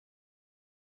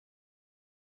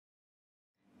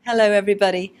Hello,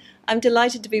 everybody. I'm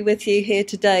delighted to be with you here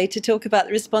today to talk about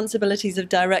the responsibilities of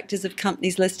directors of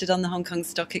companies listed on the Hong Kong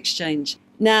Stock Exchange.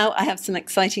 Now, I have some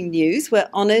exciting news. We're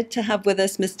honoured to have with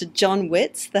us Mr. John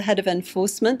Witts, the Head of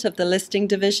Enforcement of the Listing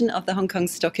Division of the Hong Kong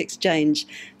Stock Exchange,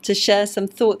 to share some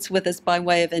thoughts with us by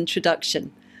way of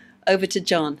introduction. Over to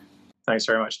John. Thanks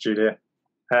very much, Julia.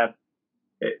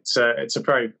 It's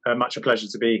very much a pleasure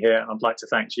to be here. I'd like to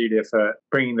thank Julia for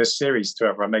bringing this series to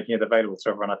everyone, making it available to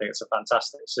everyone. I think it's a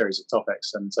fantastic series of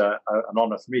topics, and an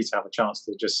honour for me to have a chance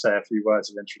to just say a few words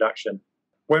of introduction.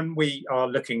 When we are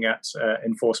looking at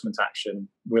enforcement action,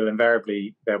 there'll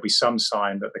be some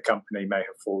sign that the company may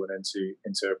have fallen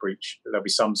into a breach. There'll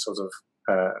be some sort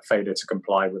of failure to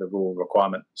comply with a rule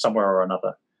requirement somewhere or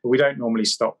another. But we don't normally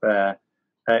stop there.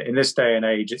 In this day and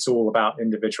age, it's all about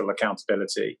individual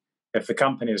accountability. If the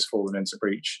company has fallen into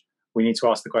breach, we need to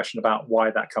ask the question about why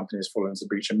that company has fallen into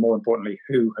breach, and more importantly,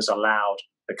 who has allowed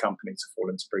the company to fall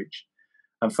into breach.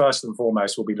 And first and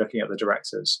foremost, we'll be looking at the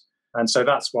directors. And so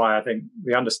that's why I think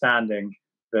the understanding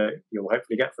that you'll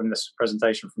hopefully get from this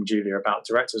presentation from Julia about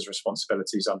directors'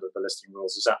 responsibilities under the listing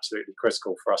rules is absolutely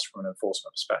critical for us from an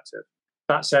enforcement perspective.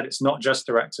 That said, it's not just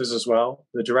directors as well.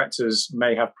 The directors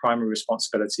may have primary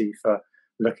responsibility for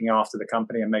looking after the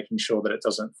company and making sure that it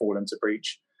doesn't fall into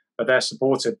breach. But they're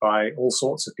supported by all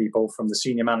sorts of people from the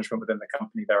senior management within the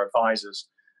company, their advisors.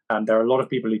 And there are a lot of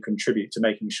people who contribute to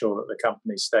making sure that the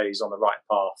company stays on the right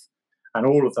path. And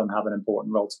all of them have an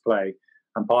important role to play.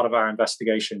 And part of our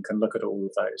investigation can look at all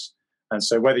of those. And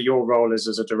so whether your role is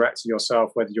as a director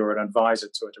yourself, whether you're an advisor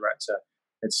to a director,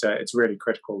 it's really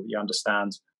critical that you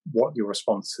understand what your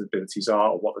responsibilities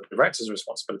are or what the director's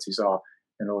responsibilities are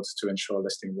in order to ensure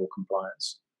listing rule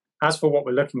compliance. As for what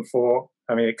we're looking for,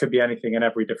 I mean, it could be anything in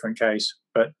every different case,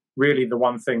 but really the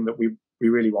one thing that we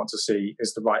really want to see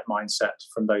is the right mindset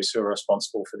from those who are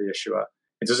responsible for the issuer.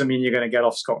 It doesn't mean you're going to get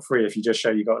off scot-free if you just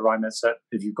show you've got the right mindset,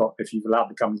 if you've allowed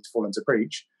the company to fall into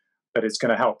breach, but it's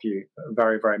going to help you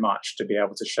very, very much to be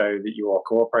able to show that you are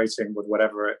cooperating with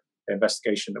whatever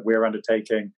investigation that we're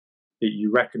undertaking, that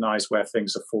you recognize where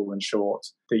things have fallen short,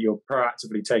 that you're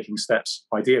proactively taking steps,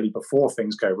 ideally before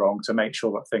things go wrong, to make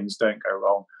sure that things don't go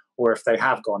wrong, or if they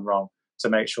have gone wrong, to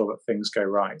make sure that things go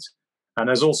right. And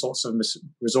there's all sorts of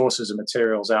resources and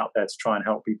materials out there to try and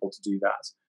help people to do that.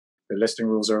 The listing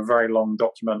rules are a very long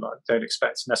document. I don't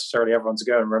expect necessarily everyone to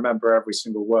go and remember every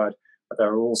single word, but there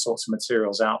are all sorts of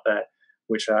materials out there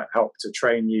which help to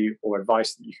train you, or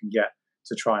advice that you can get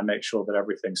to try and make sure that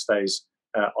everything stays,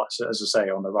 as I say,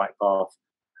 on the right path.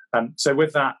 So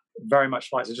with that, very much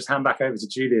like to just hand back over to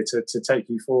Julia to take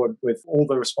you forward with all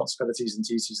the responsibilities and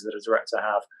duties that a director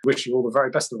have. Wish you all the very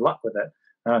best of luck with it.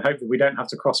 And hope that we don't have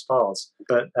to cross paths.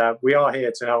 But we are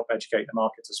here to help educate the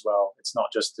market as well. It's not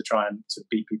just to try and to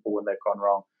beat people when they've gone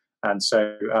wrong. And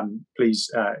so please,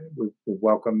 we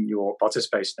welcome your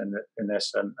participation in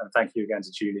this. And thank you again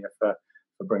to Julia for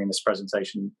bringing this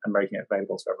presentation and making it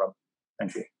available to everyone.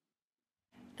 Thank you.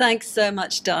 Thanks so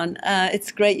much, Don.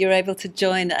 It's great you're able to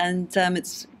join, and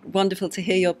it's wonderful to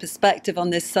hear your perspective on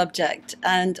this subject,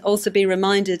 and also be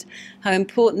reminded how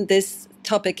important this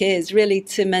topic is, really,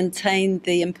 to maintain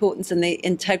the importance and the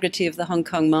integrity of the Hong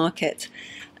Kong market,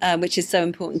 which is so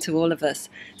important to all of us.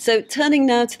 So turning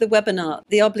now to the webinar,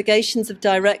 the obligations of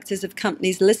directors of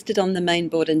companies listed on the main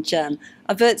board and GEM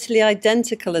are virtually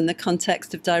identical in the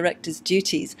context of directors'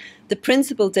 duties, the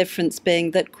principal difference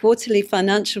being that quarterly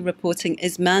financial reporting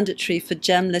is mandatory for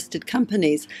GEM-listed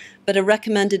companies, but a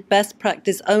recommended best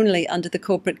practice only under the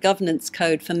Corporate Governance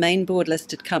Code for main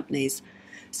board-listed companies.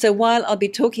 So while I'll be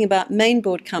talking about main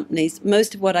board companies,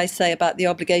 most of what I say about the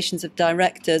obligations of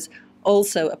directors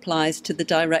also applies to the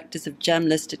directors of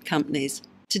GEM-listed companies.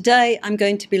 Today, I'm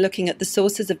going to be looking at the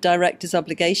sources of directors'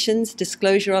 obligations,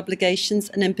 disclosure obligations,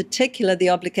 and in particular the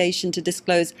obligation to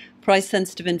disclose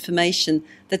price-sensitive information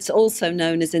that's also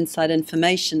known as inside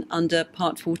information under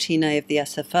Part 14A of the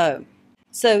SFO.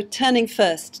 So turning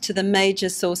first to the major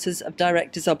sources of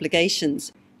directors'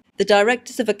 obligations. The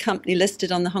directors of a company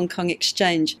listed on the Hong Kong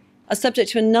Exchange are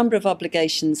subject to a number of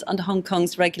obligations under Hong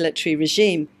Kong's regulatory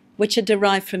regime, which are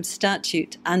derived from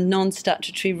statute and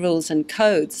non-statutory rules and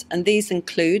codes, and these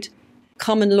include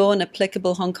common law and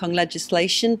applicable Hong Kong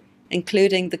legislation,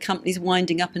 including the Companies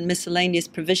Winding Up and Miscellaneous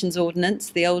Provisions Ordinance,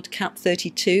 the old Cap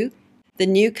 32, the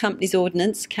new Companies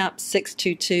Ordinance, Cap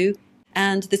 622,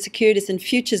 and the Securities and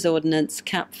Futures Ordinance,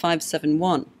 Cap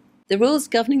 571. The rules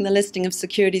governing the listing of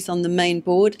securities on the main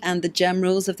board and the GEM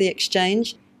rules of the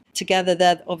exchange, together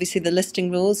they're obviously the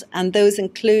listing rules, and those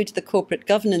include the Corporate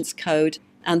Governance Code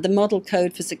and the Model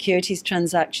Code for Securities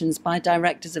Transactions by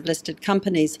Directors of Listed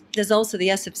Companies. There's also the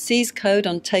SFC's Code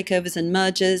on Takeovers and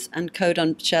Mergers and Code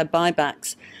on Share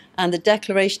Buybacks, and the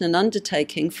Declaration and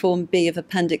Undertaking, Form B of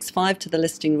Appendix 5 to the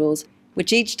Listing Rules,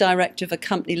 which each director of a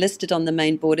company listed on the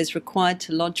main board is required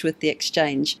to lodge with the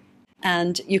exchange.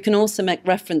 And you can also make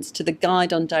reference to the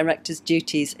Guide on Directors'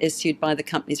 Duties issued by the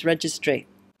company's registry.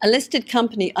 A listed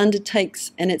company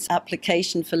undertakes in its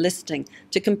application for listing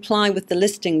to comply with the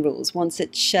listing rules once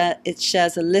its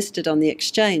shares are listed on the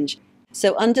exchange.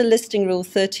 So under Listing Rule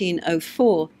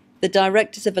 1304, the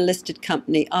directors of a listed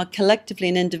company are collectively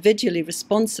and individually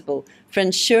responsible for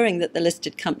ensuring that the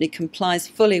listed company complies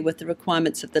fully with the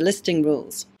requirements of the listing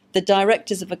rules. The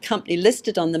directors of a company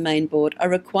listed on the main board are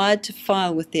required to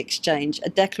file with the exchange a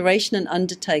declaration and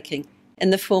undertaking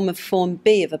in the form of Form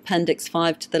B of Appendix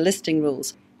 5 to the listing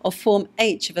rules, or Form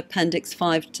H of Appendix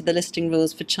 5 to the listing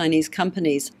rules for Chinese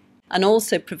companies, and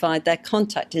also provide their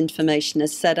contact information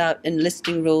as set out in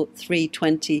Listing Rule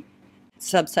 320,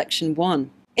 subsection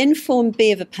 1. In Form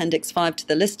B of Appendix 5 to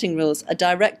the listing rules, a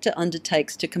director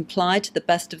undertakes to comply to the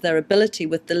best of their ability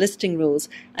with the listing rules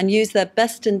and use their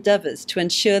best endeavours to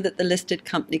ensure that the listed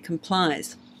company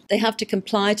complies. They have to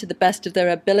comply to the best of their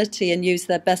ability and use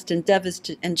their best endeavours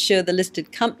to ensure the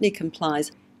listed company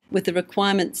complies with the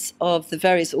requirements of the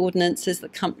various ordinances, the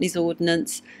company's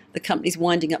ordinance, the company's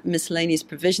winding up miscellaneous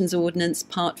provisions ordinance,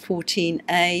 Part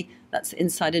 14A, that's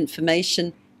inside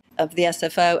information of the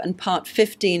SFO, and Part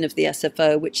 15 of the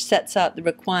SFO, which sets out the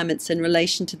requirements in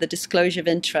relation to the disclosure of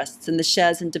interests in the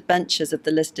shares and debentures of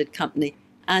the listed company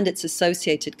and its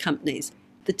associated companies,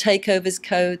 the Takeovers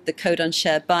Code, the Code on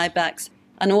Share Buybacks,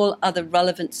 and all other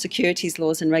relevant securities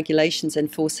laws and regulations in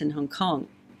force in Hong Kong.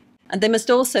 And they must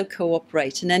also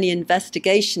cooperate in any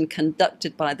investigation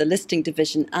conducted by the listing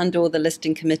division and/or the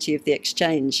listing committee of the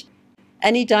exchange.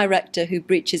 Any director who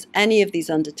breaches any of these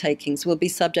undertakings will be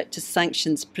subject to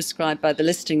sanctions prescribed by the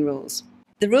listing rules.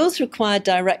 The rules require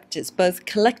directors, both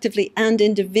collectively and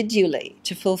individually,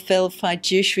 to fulfill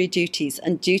fiduciary duties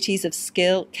and duties of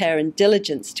skill, care, and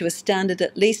diligence to a standard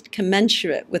at least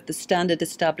commensurate with the standard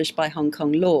established by Hong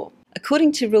Kong law.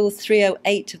 According to Rule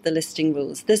 308 of the listing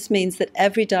rules, this means that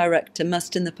every director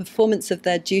must, in the performance of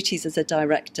their duties as a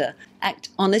director, act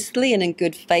honestly and in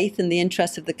good faith in the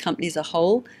interests of the company as a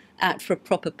whole, act for a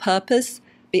proper purpose,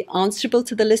 be answerable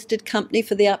to the listed company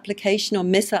for the application or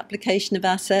misapplication of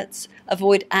assets,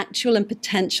 avoid actual and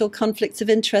potential conflicts of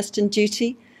interest and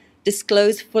duty,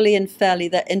 disclose fully and fairly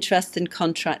their interests and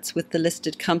contracts with the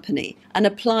listed company, and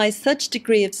apply such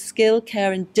degree of skill,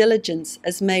 care, and diligence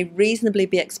as may reasonably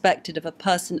be expected of a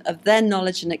person of their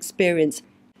knowledge and experience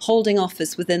holding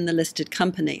office within the listed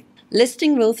company.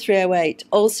 Listing Rule 308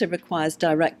 also requires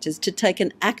directors to take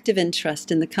an active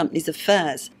interest in the company's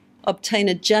affairs, obtain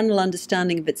a general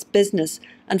understanding of its business,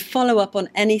 and follow up on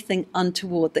anything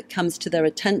untoward that comes to their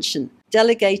attention.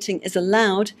 Delegating is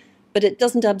allowed, but it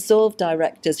doesn't absolve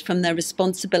directors from their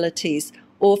responsibilities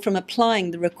or from applying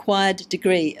the required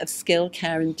degree of skill,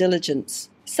 care, and diligence.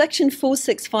 Section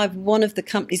 4651 of the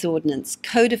Companies Ordinance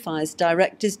codifies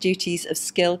directors' duties of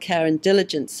skill, care, and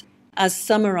diligence, as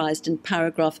summarised in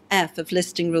paragraph F of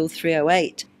Listing Rule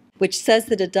 308, which says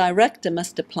that a director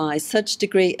must apply such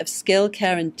degree of skill,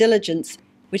 care, and diligence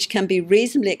which can be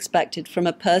reasonably expected from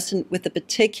a person with a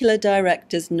particular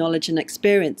director's knowledge and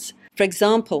experience. For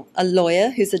example, a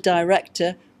lawyer who's a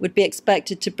director would be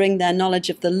expected to bring their knowledge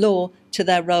of the law to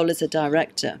their role as a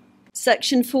director.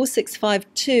 Section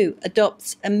 4652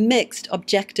 adopts a mixed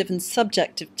objective and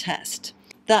subjective test.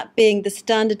 That being the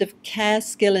standard of care,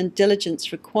 skill, and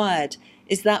diligence required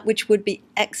is that which would be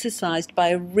exercised by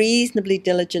a reasonably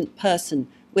diligent person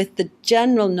with the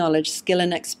general knowledge, skill,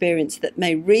 and experience that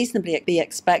may reasonably be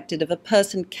expected of a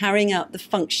person carrying out the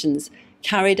functions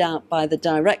carried out by the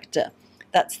director.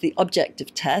 That's the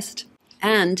objective test.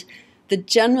 And the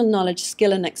general knowledge,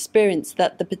 skill, and experience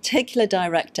that the particular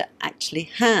director actually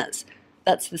has.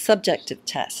 That's the subjective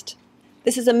test.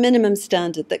 This is a minimum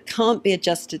standard that can't be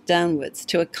adjusted downwards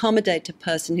to accommodate a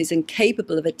person who's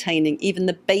incapable of attaining even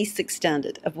the basic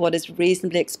standard of what is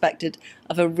reasonably expected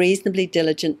of a reasonably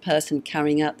diligent person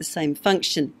carrying out the same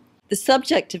function. The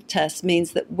subjective test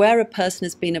means that where a person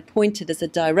has been appointed as a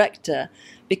director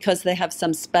because they have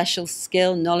some special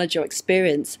skill, knowledge, or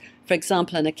experience, for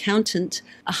example, an accountant,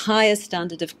 a higher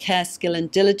standard of care, skill, and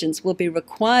diligence will be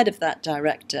required of that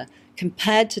director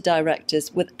compared to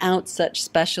directors without such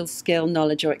special skill,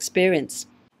 knowledge, or experience.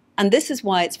 And this is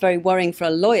why it's very worrying for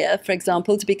a lawyer, for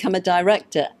example, to become a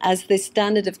director, as the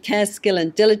standard of care, skill,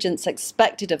 and diligence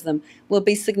expected of them will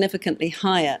be significantly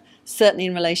higher, certainly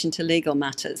in relation to legal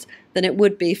matters, than it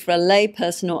would be for a lay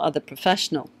person or other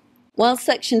professional. While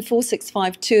Section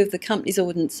 4652 of the Companies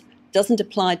Ordinance doesn't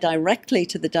apply directly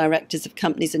to the directors of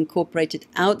companies incorporated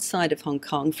outside of Hong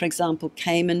Kong, for example,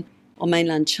 Cayman or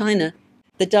mainland China,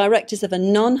 the directors of a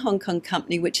non-Hong Kong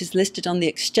company which is listed on the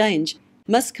exchange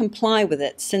must comply with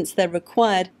it, since they're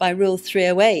required by Rule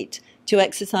 308 to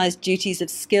exercise duties of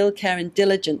skill, care and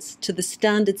diligence to the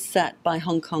standards set by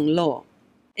Hong Kong law.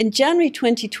 In January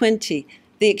 2020,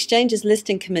 the Exchange's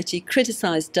Listing Committee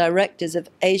criticised directors of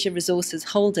Asia Resources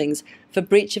Holdings for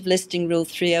breach of Listing Rule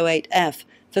 308F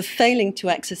for failing to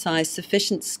exercise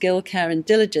sufficient skill, care and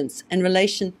diligence in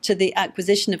relation to the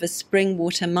acquisition of a spring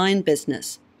water mine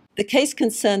business. The case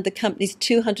concerned the company's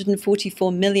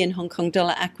 244 million Hong Kong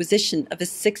dollar acquisition of a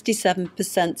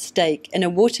 67% stake in a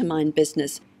water mine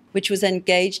business, which was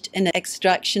engaged in the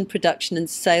extraction, production and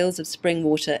sales of spring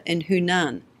water in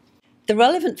Hunan. The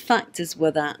relevant factors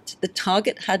were that the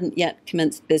target hadn't yet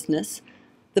commenced business,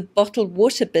 the bottled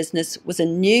water business was a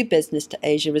new business to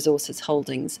Asia Resources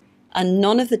Holdings, and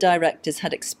none of the directors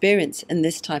had experience in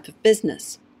this type of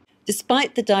business.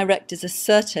 Despite the directors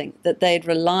asserting that they had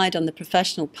relied on the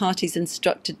professional parties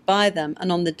instructed by them and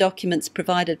on the documents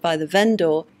provided by the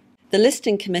vendor, the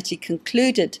Listing Committee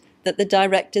concluded that the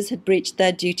directors had breached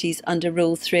their duties under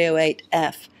Rule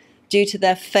 308F due to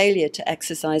their failure to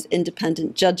exercise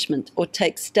independent judgment or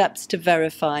take steps to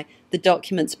verify the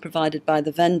documents provided by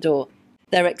the vendor,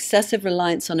 their excessive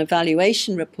reliance on a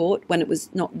valuation report when it was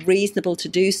not reasonable to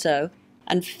do so,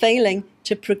 and failing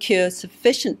to procure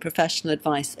sufficient professional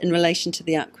advice in relation to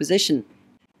the acquisition.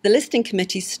 The Listing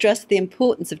Committee stressed the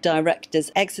importance of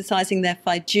directors exercising their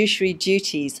fiduciary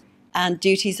duties and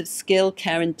duties of skill,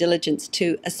 care and diligence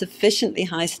to a sufficiently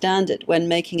high standard when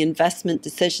making investment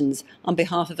decisions on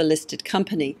behalf of a listed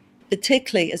company,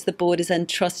 particularly as the board is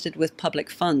entrusted with public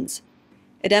funds.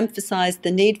 It emphasised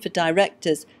the need for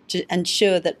directors to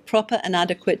ensure that proper and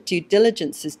adequate due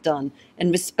diligence is done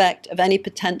in respect of any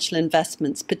potential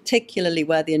investments, particularly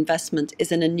where the investment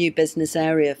is in a new business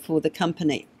area for the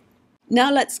company.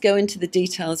 Now let's go into the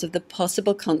details of the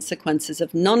possible consequences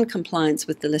of non-compliance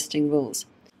with the listing rules.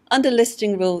 Under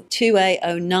Listing Rule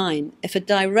 2A09, if a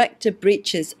director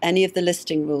breaches any of the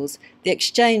listing rules, the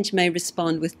exchange may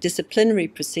respond with disciplinary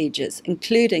procedures,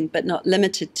 including but not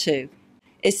limited to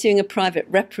issuing a private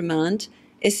reprimand,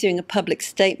 issuing a public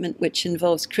statement which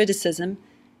involves criticism,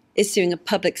 issuing a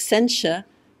public censure,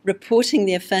 reporting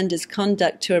the offender's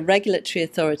conduct to a regulatory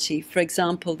authority, for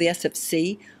example, the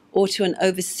SFC, or to an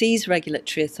overseas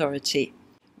regulatory authority,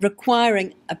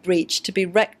 requiring a breach to be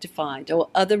rectified or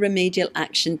other remedial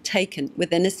action taken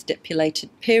within a stipulated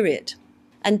period,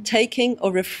 and taking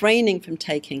or refraining from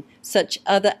taking such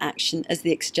other action as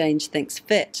the exchange thinks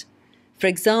fit. For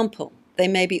example, they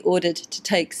may be ordered to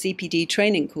take CPD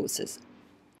training courses.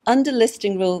 Under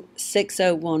Listing Rule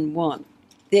 6011,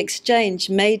 the exchange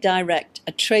may direct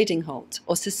a trading halt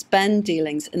or suspend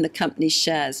dealings in the company's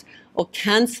shares or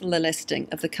cancel the listing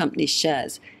of the company's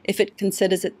shares if it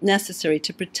considers it necessary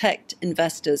to protect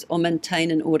investors or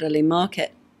maintain an orderly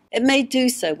market. It may do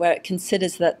so where it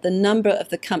considers that the number of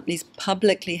the company's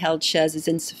publicly held shares is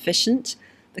insufficient,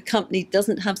 the company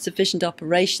doesn't have sufficient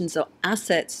operations or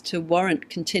assets to warrant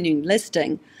continuing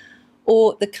listing,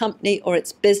 or the company or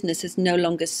its business is no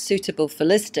longer suitable for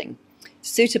listing.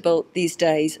 Suitable these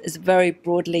days is a very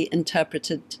broadly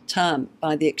interpreted term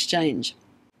by the exchange.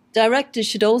 Directors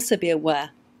should also be aware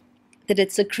that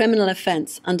it's a criminal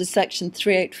offence under Section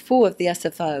 384 of the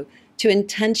SFO to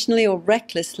intentionally or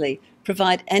recklessly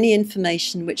provide any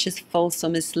information which is false or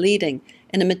misleading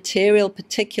in a material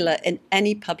particular in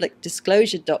any public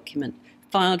disclosure document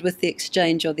filed with the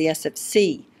exchange or the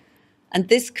SFC. And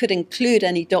this could include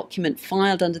any document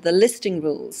filed under the listing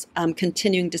rules,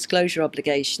 continuing disclosure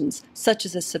obligations, such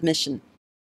as a submission.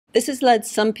 This has led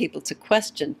some people to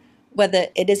question whether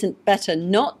it isn't better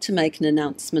not to make an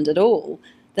announcement at all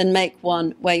than make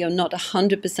one where you're not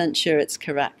 100% sure it's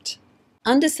correct.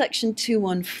 Under Section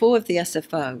 214 of the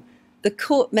SFO, the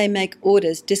court may make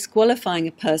orders disqualifying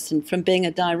a person from being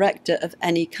a director of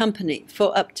any company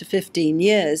for up to 15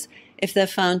 years if they're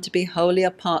found to be wholly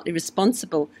or partly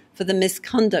responsible for the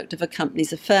misconduct of a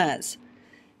company's affairs.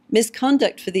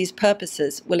 Misconduct for these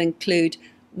purposes will include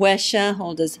where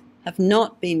shareholders have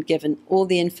not been given all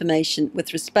the information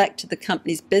with respect to the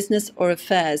company's business or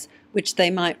affairs which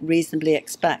they might reasonably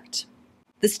expect.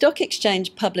 The Stock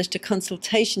Exchange published a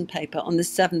consultation paper on the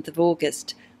 7th of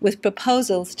August with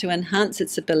proposals to enhance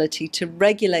its ability to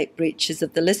regulate breaches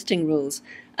of the listing rules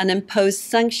and impose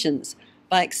sanctions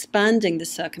by expanding the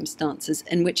circumstances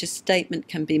in which a statement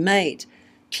can be made,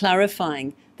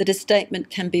 clarifying that a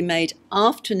statement can be made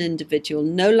after an individual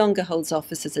no longer holds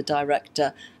office as a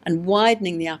director, and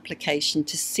widening the application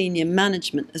to senior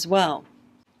management as well.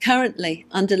 Currently,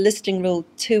 under Listing Rule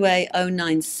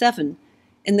 2A097,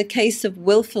 in the case of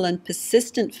willful and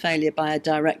persistent failure by a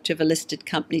director of a listed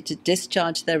company to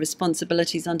discharge their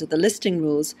responsibilities under the listing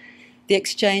rules, the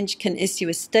exchange can issue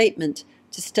a statement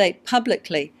to state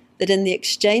publicly that in the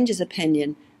exchange's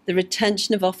opinion, the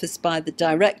retention of office by the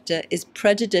director is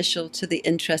prejudicial to the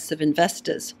interests of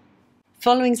investors.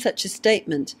 Following such a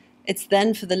statement, it's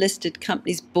then for the listed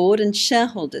company's board and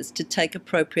shareholders to take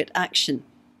appropriate action.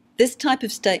 This type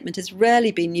of statement has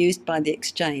rarely been used by the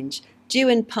exchange, due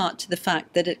in part to the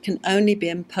fact that it can only be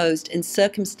imposed in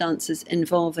circumstances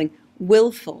involving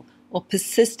willful or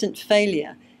persistent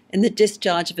failure in the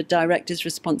discharge of a director's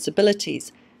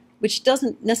responsibilities, which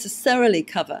doesn't necessarily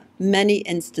cover many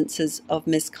instances of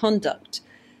misconduct.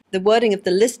 The wording of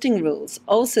the listing rules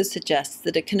also suggests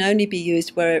that it can only be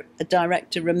used where a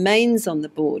director remains on the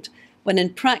board, when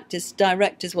in practice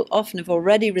directors will often have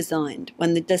already resigned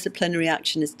when the disciplinary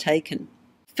action is taken.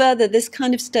 Further, this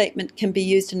kind of statement can be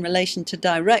used in relation to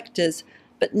directors,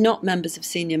 but not members of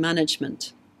senior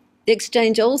management. The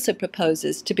exchange also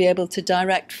proposes to be able to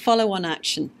direct follow-on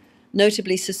action,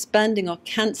 notably suspending or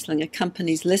cancelling a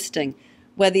company's listing,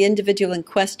 where the individual in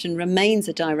question remains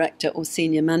a director or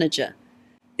senior manager.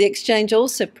 The exchange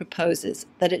also proposes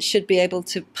that it should be able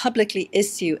to publicly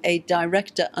issue a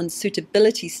director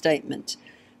unsuitability statement.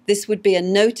 This would be a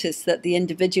notice that the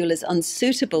individual is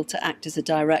unsuitable to act as a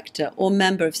director or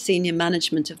member of senior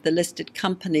management of the listed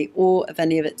company or of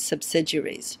any of its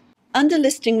subsidiaries. Under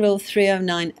Listing Rule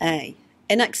 309A,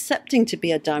 in accepting to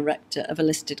be a director of a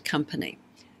listed company,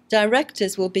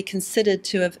 directors will be considered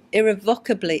to have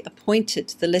irrevocably appointed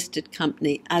the listed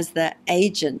company as their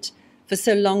agent for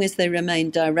so long as they remain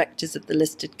directors of the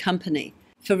listed company,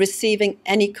 for receiving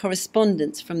any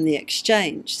correspondence from the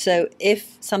exchange. So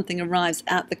if something arrives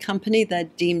at the company, they're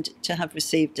deemed to have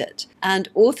received it, and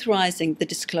authorizing the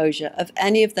disclosure of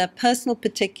any of their personal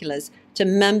particulars to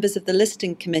members of the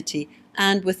listing committee,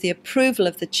 and with the approval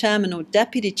of the chairman or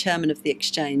deputy chairman of the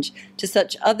exchange, to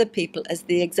such other people as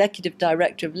the executive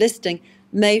director of listing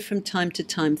may from time to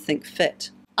time think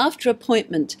fit. After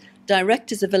appointment,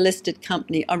 directors of a listed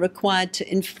company are required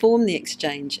to inform the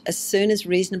exchange as soon as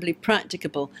reasonably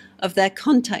practicable of their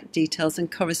contact details and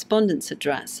correspondence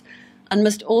address, and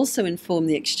must also inform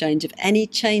the exchange of any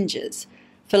changes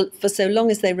for so long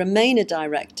as they remain a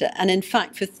director, and in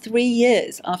fact for 3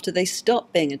 years after they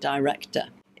stop being a director.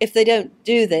 If they don't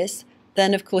do this,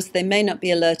 then of course they may not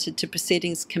be alerted to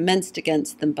proceedings commenced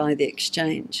against them by the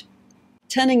exchange.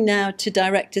 Turning now to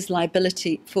directors'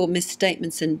 liability for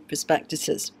misstatements in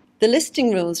prospectuses. The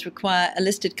listing rules require a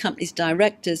listed company's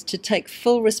directors to take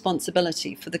full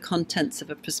responsibility for the contents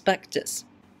of a prospectus.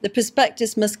 The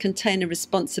prospectus must contain a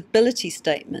responsibility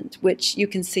statement, which you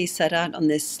can see set out on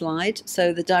this slide.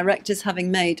 So the directors,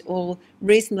 having made all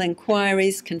reasonable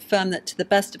inquiries, confirm that to the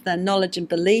best of their knowledge and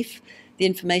belief, the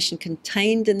information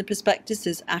contained in the prospectus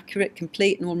is accurate,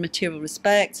 complete in all material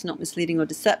respects, not misleading or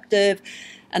deceptive,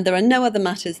 and there are no other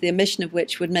matters the omission of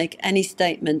which would make any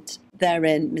statement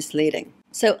therein misleading.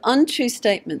 So untrue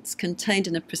statements contained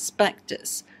in a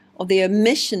prospectus or the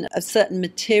omission of certain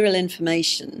material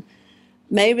information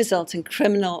may result in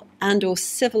criminal and or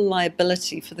civil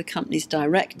liability for the company's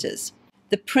directors.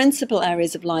 The principal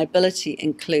areas of liability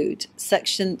include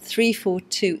Section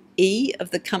 342E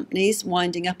of the Companies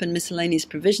Winding Up and Miscellaneous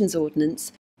Provisions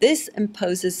Ordinance. This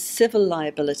imposes civil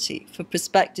liability for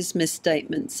prospectus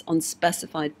misstatements on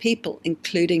specified people,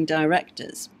 including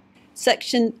directors.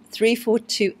 Section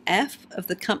 342F of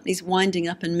the Companies Winding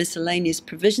Up and Miscellaneous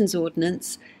Provisions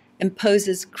Ordinance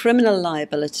imposes criminal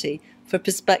liability for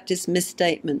prospectus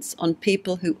misstatements on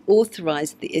people who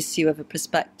authorized the issue of a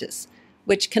prospectus,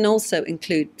 which can also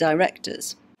include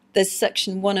directors. There's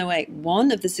Section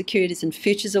 108(1) of the Securities and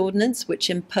Futures Ordinance, which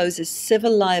imposes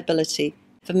civil liability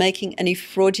for making any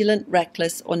fraudulent,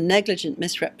 reckless, or negligent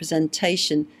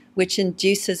misrepresentation which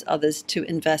induces others to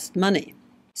invest money.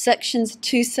 Sections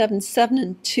 277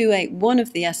 and 281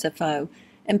 of the SFO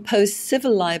impose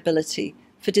civil liability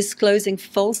for disclosing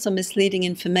false or misleading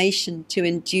information to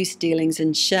induce dealings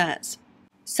in shares.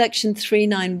 Section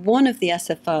 391 of the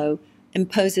SFO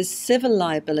imposes civil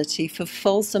liability for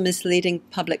false or misleading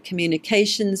public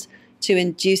communications to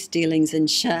induce dealings in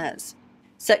shares.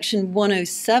 Section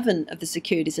 107 of the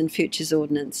Securities and Futures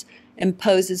Ordinance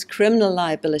imposes criminal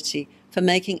liability for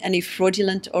making any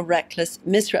fraudulent or reckless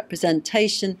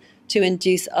misrepresentation to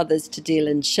induce others to deal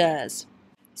in shares.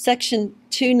 Section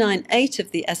 298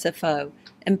 of the SFO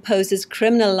imposes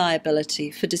criminal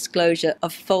liability for disclosure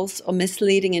of false or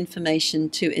misleading information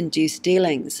to induce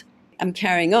dealings. I'm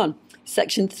carrying on.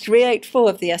 Section 384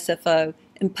 of the SFO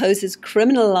imposes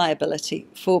criminal liability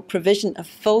for provision of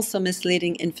false or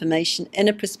misleading information in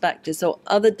a prospectus or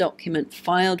other document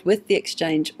filed with the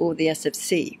exchange or the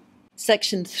SFC.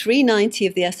 Section 390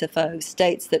 of the SFO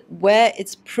states that where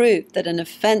it's proved that an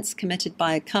offence committed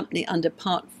by a company under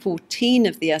Part 14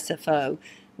 of the SFO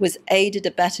was aided,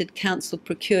 abetted, counselled,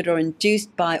 procured, or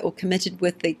induced by, or committed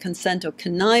with the consent or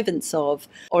connivance of,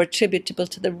 or attributable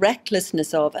to the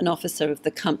recklessness of an officer of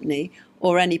the company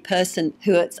or any person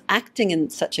who is acting in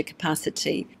such a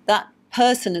capacity, that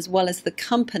person as well as the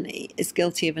company is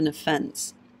guilty of an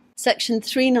offence. Section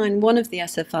 391 of the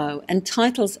SFO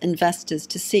entitles investors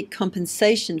to seek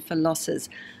compensation for losses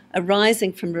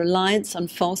arising from reliance on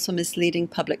false or misleading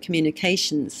public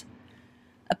communications.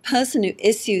 A person who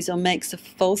issues or makes a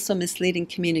false or misleading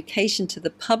communication to the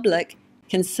public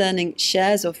concerning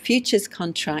shares or futures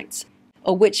contracts,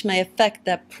 or which may affect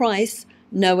their price,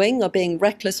 knowing or being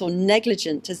reckless or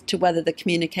negligent as to whether the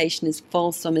communication is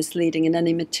false or misleading in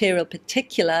any material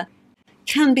particular,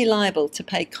 can be liable to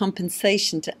pay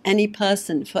compensation to any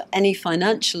person for any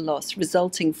financial loss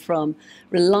resulting from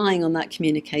relying on that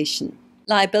communication.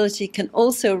 Liability can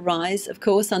also arise, of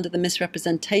course, under the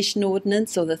Misrepresentation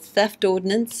Ordinance or the Theft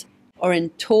Ordinance, or in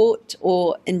tort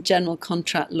or in general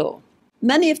contract law.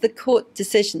 Many of the court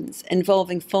decisions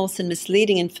involving false and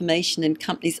misleading information in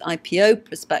companies' IPO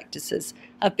prospectuses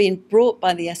have been brought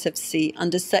by the SFC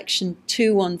under Section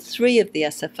 213 of the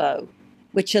SFO,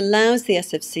 which allows the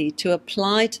SFC to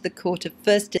apply to the Court of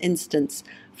First Instance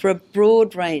for a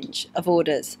broad range of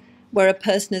orders where a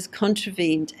person has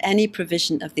contravened any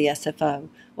provision of the SFO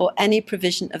or any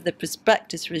provision of the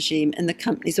prospectus regime in the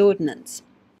company's ordinance.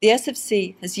 The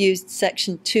SFC has used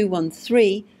Section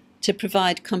 213 to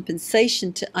provide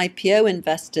compensation to IPO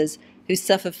investors who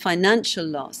suffer financial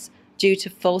loss due to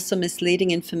false or misleading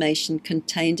information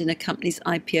contained in a company's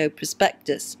IPO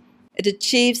prospectus. It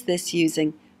achieves this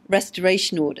using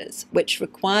restoration orders, which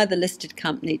require the listed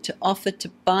company to offer to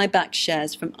buy back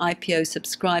shares from IPO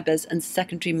subscribers and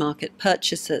secondary market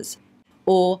purchasers,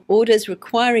 or orders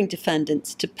requiring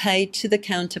defendants to pay to the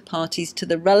counterparties to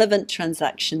the relevant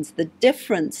transactions the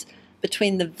difference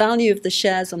between the value of the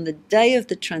shares on the day of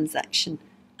the transaction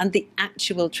and the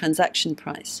actual transaction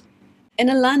price. In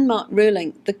a landmark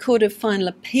ruling, the Court of Final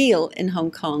Appeal in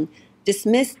Hong Kong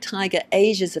dismissed Tiger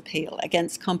Asia's appeal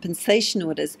against compensation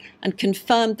orders and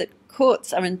confirmed that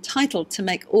courts are entitled to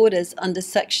make orders under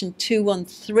Section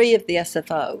 213 of the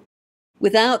SFO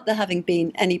without there having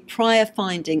been any prior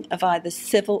finding of either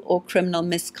civil or criminal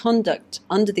misconduct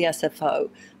under the SFO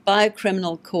by a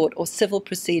criminal court or civil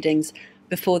proceedings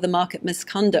before the Market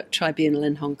Misconduct Tribunal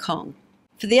in Hong Kong.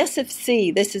 For the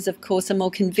SFC, this is of course a more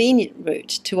convenient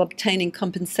route to obtaining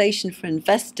compensation for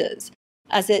investors,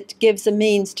 as it gives a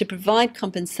means to provide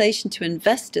compensation to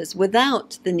investors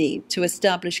without the need to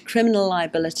establish criminal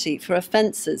liability for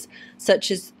offences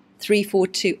such as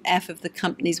 342F of the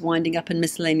Companies Winding Up and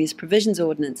Miscellaneous Provisions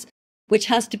Ordinance, which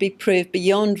has to be proved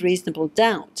beyond reasonable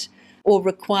doubt or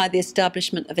require the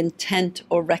establishment of intent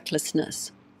or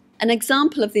recklessness. An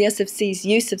example of the SFC's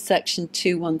use of Section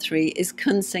 213 is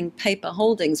Kunsing Paper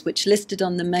Holdings, which listed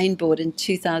on the main board in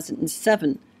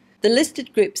 2007. The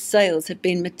listed group's sales had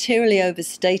been materially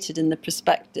overstated in the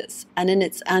prospectus and in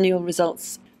its annual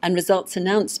results and results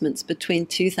announcements between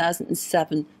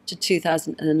 2007 to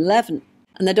 2011,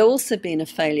 and there'd also been a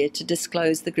failure to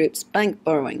disclose the group's bank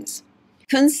borrowings.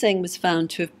 Kunsing was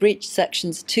found to have breached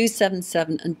Sections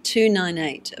 277 and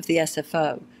 298 of the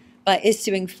SFO by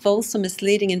issuing false or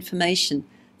misleading information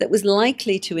that was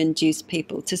likely to induce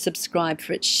people to subscribe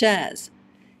for its shares.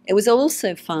 It was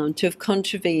also found to have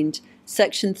contravened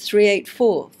Section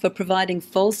 384 for providing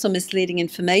false or misleading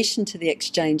information to the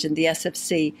exchange and the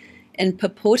SFC in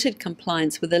purported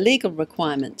compliance with a legal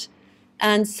requirement,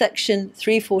 and Section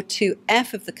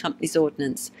 342F of the Companies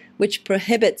Ordinance, which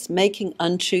prohibits making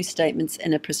untrue statements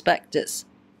in a prospectus.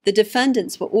 The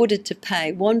defendants were ordered to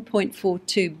pay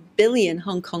 1.42 billion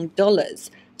Hong Kong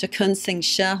dollars to Kunsing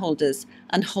shareholders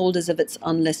and holders of its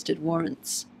unlisted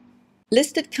warrants.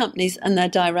 Listed companies and their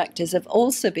directors have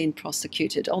also been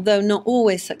prosecuted, although not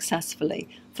always successfully,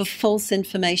 for false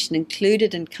information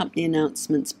included in company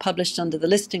announcements published under the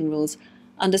listing rules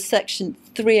under Section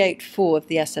 384 of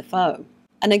the SFO.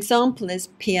 An example is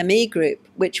PME Group,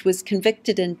 which was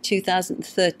convicted in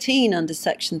 2013 under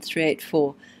Section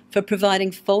 384 for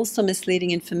providing false or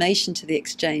misleading information to the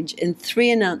exchange in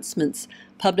 3 announcements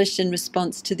published in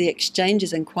response to the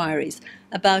exchange's inquiries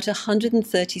about a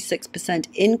 136%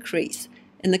 increase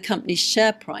in the company's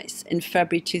share price in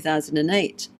February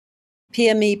 2008.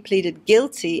 PME pleaded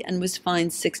guilty and was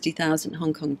fined 60,000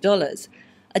 Hong Kong dollars.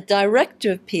 A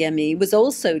director of PME was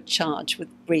also charged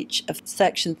with breach of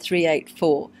Section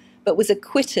 384, but was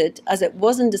acquitted as it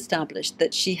wasn't established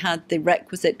that she had the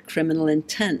requisite criminal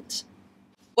intent.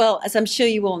 Well, as I'm sure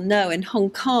you all know, in Hong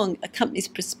Kong, a company's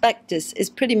prospectus is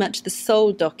pretty much the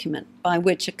sole document by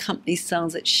which a company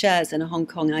sells its shares in a Hong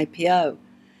Kong IPO.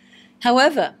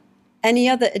 However, any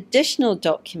other additional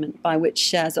document by which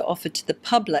shares are offered to the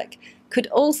public could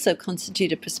also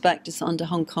constitute a prospectus under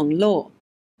Hong Kong law.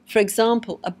 For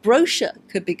example, a brochure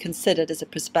could be considered as a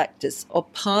prospectus or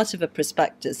part of a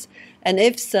prospectus, and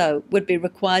if so, would be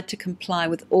required to comply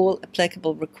with all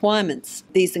applicable requirements.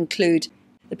 These include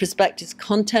the prospectus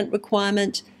content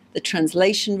requirement, the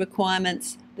translation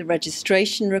requirements, the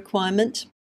registration requirement.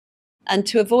 And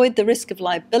to avoid the risk of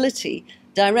liability,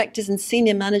 directors and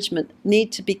senior management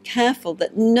need to be careful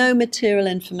that no material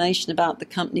information about the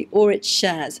company or its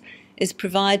shares is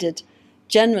provided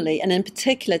generally and in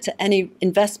particular to any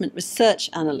investment research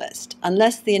analyst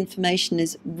unless the information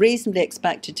is reasonably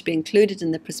expected to be included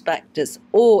in the prospectus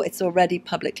or it's already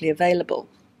publicly available.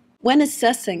 When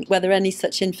assessing whether any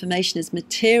such information is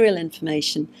material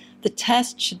information, the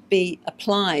test should be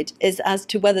applied is as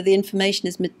to whether the information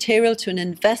is material to an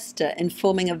investor in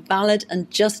forming a valid and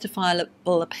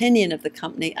justifiable opinion of the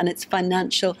company and its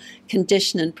financial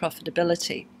condition and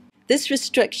profitability. This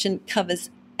restriction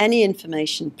covers any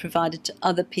information provided to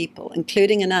other people,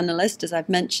 including an analyst, as I've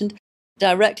mentioned,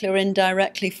 directly or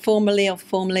indirectly, formally or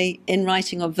formally, in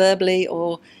writing or verbally,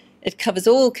 or it covers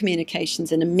all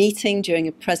communications in a meeting, during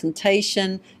a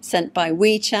presentation, sent by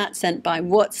WeChat, sent by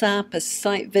WhatsApp, a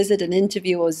site visit, an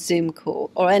interview or Zoom call,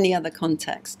 or any other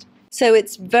context. So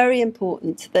it's very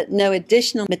important that no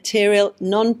additional material,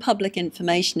 non-public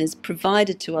information is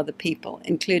provided to other people,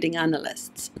 including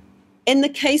analysts. In the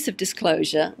case of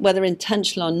disclosure, whether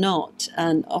intentional or not,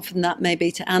 and often that may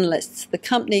be to analysts, the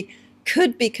company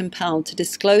could be compelled to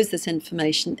disclose this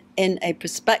information in a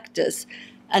prospectus.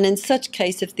 And in such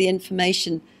case, if the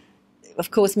information, of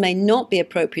course, may not be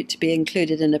appropriate to be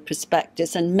included in a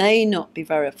prospectus and may not be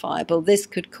verifiable, this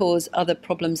could cause other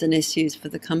problems and issues for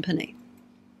the company.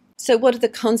 So what are the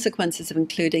consequences of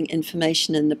including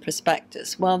information in the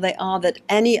prospectus? Well, they are that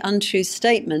any untrue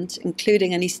statement,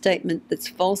 including any statement that's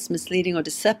false, misleading, or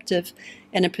deceptive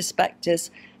in a prospectus,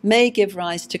 may give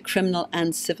rise to criminal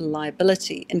and civil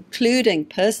liability, including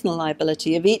personal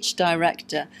liability of each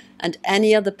director and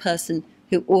any other person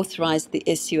who authorized the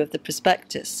issue of the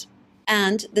prospectus.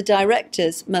 And the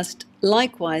directors must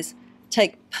likewise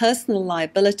take personal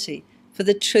liability for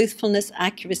the truthfulness,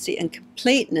 accuracy, and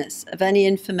completeness of any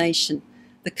information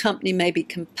the company may be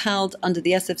compelled under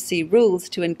the SFC rules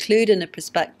to include in a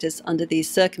prospectus under these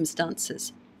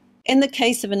circumstances. In the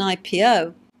case of an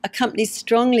IPO, a company is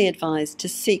strongly advised to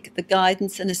seek the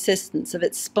guidance and assistance of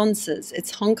its sponsors,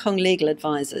 its Hong Kong legal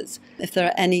advisors, if there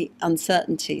are any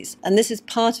uncertainties. And this is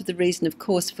part of the reason, of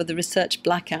course, for the research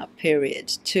blackout period,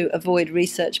 to avoid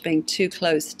research being too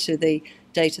close to the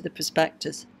date of the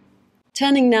prospectus.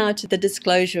 Turning now to the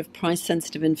disclosure of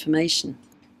price-sensitive information.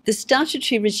 The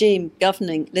statutory regime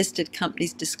governing listed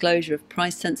companies' disclosure of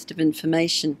price-sensitive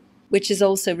information, which is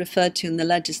also referred to in the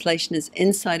legislation as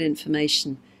inside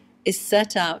information, is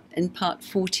set out in Part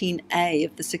 14A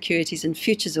of the Securities and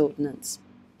Futures Ordinance.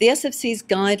 The SFC's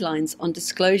guidelines on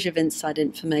disclosure of inside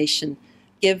information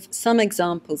give some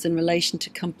examples in relation to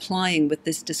complying with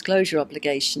this disclosure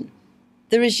obligation.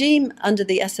 The regime under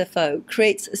the SFO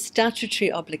creates a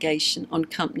statutory obligation on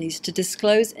companies to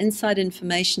disclose inside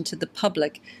information to the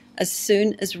public as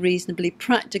soon as reasonably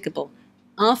practicable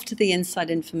after the inside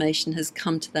information has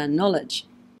come to their knowledge.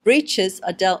 Breaches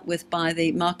are dealt with by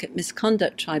the Market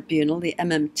Misconduct Tribunal, the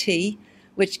MMT,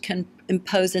 which can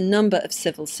impose a number of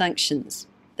civil sanctions.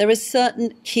 There are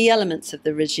certain key elements of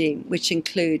the regime, which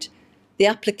include the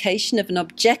application of an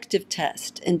objective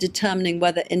test in determining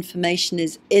whether information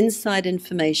is inside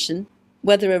information,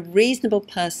 whether a reasonable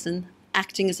person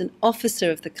acting as an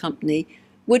officer of the company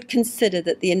would consider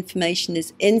that the information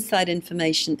is inside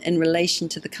information in relation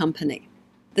to the company.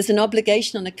 There's an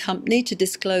obligation on a company to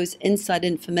disclose inside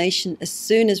information as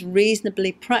soon as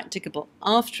reasonably practicable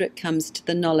after it comes to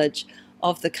the knowledge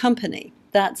of the company.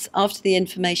 That's after the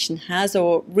information has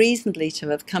or reasonably to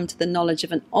have come to the knowledge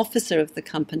of an officer of the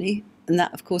company, and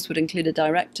that of course would include a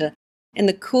director, in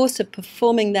the course of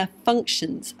performing their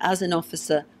functions as an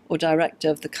officer or director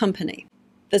of the company.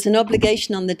 There's an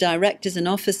obligation on the directors and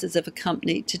officers of a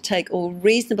company to take all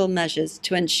reasonable measures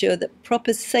to ensure that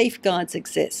proper safeguards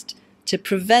exist to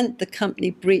prevent the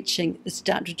company breaching the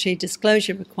statutory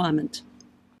disclosure requirement.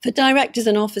 For directors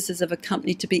and officers of a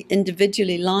company to be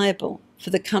individually liable for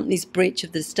the company's breach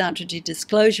of the statutory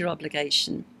disclosure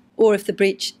obligation, or if the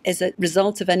breach is a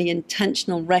result of any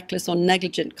intentional, reckless or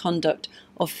negligent conduct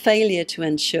or failure to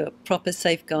ensure proper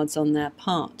safeguards on their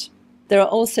part. There are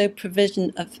also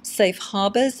provision of safe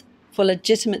harbours for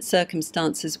legitimate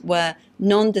circumstances where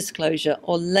non-disclosure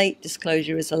or late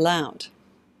disclosure is allowed.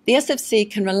 The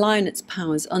SFC can rely on its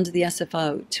powers under the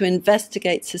SFO to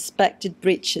investigate suspected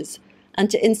breaches and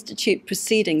to institute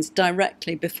proceedings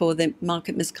directly before the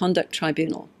Market Misconduct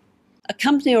Tribunal. A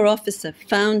company or officer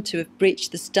found to have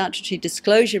breached the statutory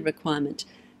disclosure requirement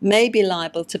may be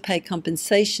liable to pay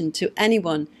compensation to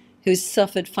anyone who has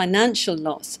suffered financial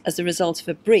loss as a result of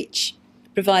a breach,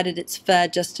 provided it's fair,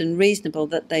 just and reasonable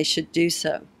that they should do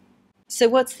so. So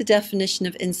what's the definition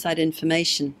of inside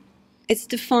information? It's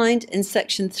defined in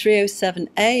Section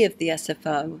 307A of the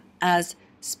SFO as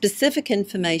specific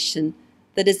information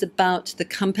that is about the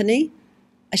company,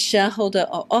 a shareholder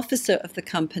or officer of the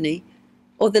company,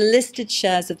 or the listed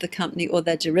shares of the company or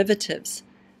their derivatives,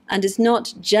 and is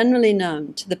not generally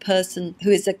known to the person who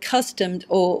is accustomed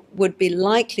or would be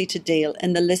likely to deal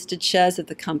in the listed shares of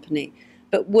the company,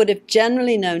 but would, if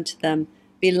generally known to them,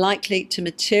 be likely to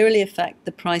materially affect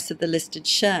the price of the listed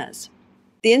shares.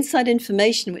 The inside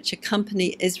information which a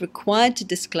company is required to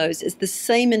disclose is the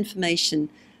same information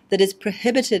that is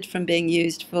prohibited from being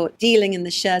used for dealing in the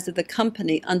shares of the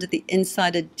company under the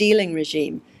insider dealing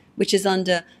regime, which is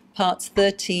under Parts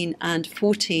 13 and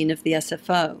 14 of the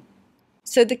SFO.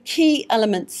 So the key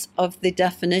elements of the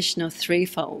definition are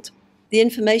threefold. The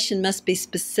information must be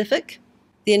specific.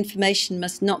 The information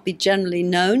must not be generally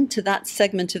known to that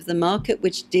segment of the market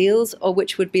which deals or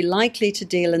which would be likely to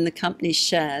deal in the company's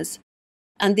shares.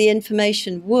 And the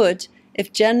information would,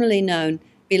 if generally known,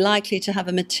 be likely to have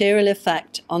a material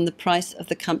effect on the price of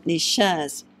the company's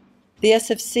shares. The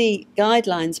SFC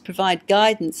guidelines provide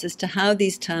guidance as to how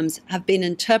these terms have been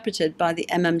interpreted by the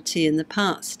MMT in the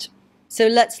past. So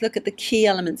let's look at the key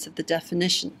elements of the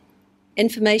definition.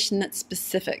 Information that's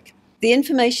specific. The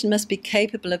information must be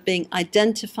capable of being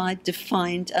identified,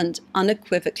 defined, and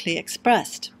unequivocally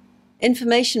expressed.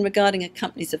 Information regarding a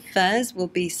company's affairs will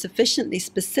be sufficiently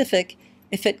specific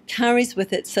if it carries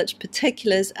with it such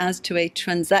particulars as to a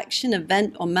transaction,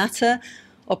 event, or matter,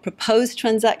 or proposed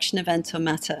transaction, event, or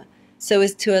matter, so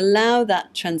as to allow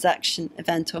that transaction,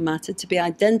 event, or matter to be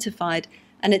identified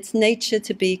and its nature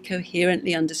to be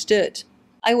coherently understood.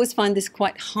 I always find this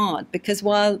quite hard because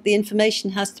while the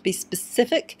information has to be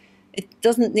specific, it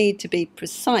doesn't need to be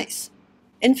precise.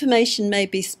 Information may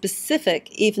be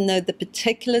specific even though the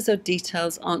particulars or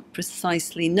details aren't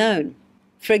precisely known.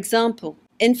 For example,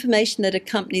 information that a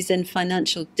company is in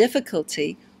financial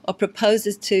difficulty or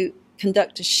proposes to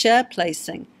conduct a share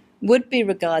placing would be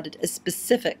regarded as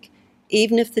specific,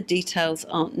 even if the details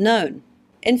aren't known.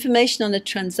 Information on a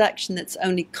transaction that's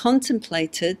only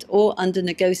contemplated or under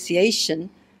negotiation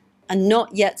and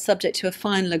not yet subject to a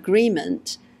final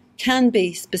agreement can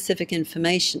be specific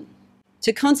information.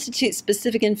 To constitute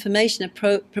specific information,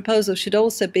 a proposal should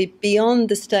also be beyond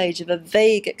the stage of a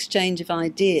vague exchange of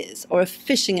ideas or a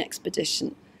fishing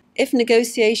expedition. If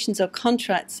negotiations or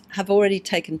contracts have already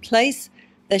taken place,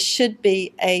 there should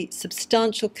be a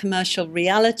substantial commercial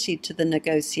reality to the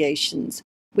negotiations,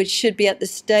 which should be at the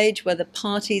stage where the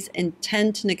parties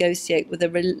intend to negotiate with a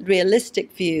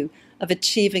realistic view of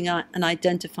achieving an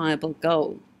identifiable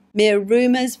goal. Mere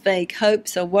rumours, vague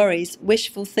hopes or worries,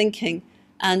 wishful thinking,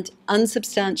 and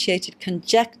unsubstantiated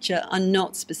conjecture are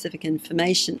not specific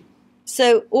information.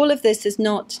 So all of this is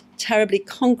not terribly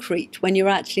concrete when you're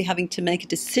actually having to make a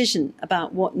decision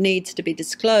about what needs to be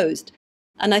disclosed.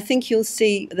 And I think you'll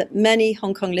see that many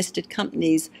Hong Kong listed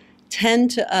companies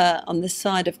tend to err on the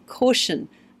side of caution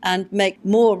and make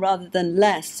more rather than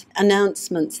less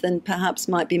announcements than perhaps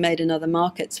might be made in other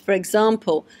markets. For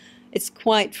example, it's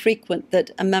quite frequent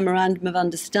that a memorandum of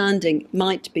understanding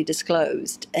might be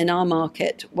disclosed in our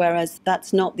market, whereas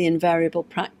that's not the invariable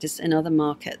practice in other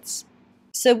markets.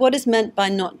 So what is meant by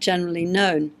not generally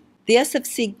known? The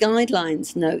SFC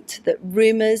guidelines note that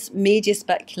rumours, media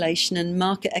speculation and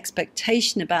market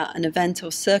expectation about an event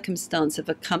or circumstance of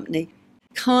a company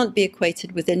can't be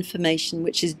equated with information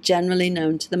which is generally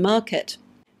known to the market.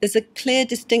 There's a clear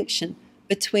distinction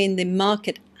between the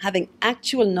market having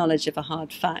actual knowledge of a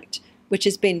hard fact, which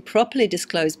has been properly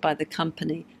disclosed by the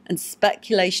company, and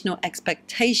speculation or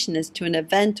expectation as to an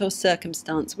event or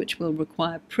circumstance which will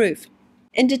require proof.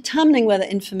 In determining whether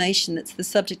information that's the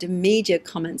subject of media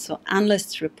comments or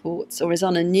analysts' reports or is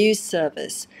on a news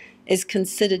service is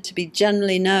considered to be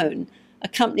generally known, a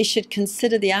company should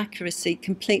consider the accuracy,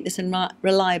 completeness and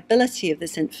reliability of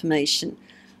this information,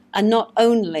 and not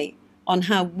only on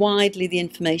how widely the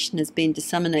information has been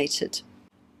disseminated.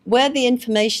 Where the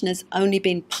information has only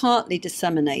been partly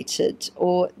disseminated,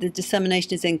 or the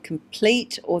dissemination is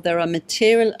incomplete, or there are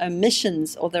material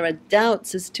omissions, or there are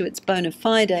doubts as to its bona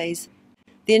fides,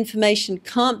 the information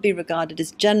can't be regarded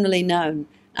as generally known,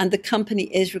 and the company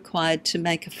is required to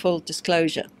make a full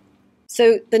disclosure.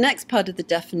 So the next part of the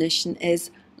definition is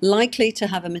likely to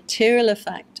have a material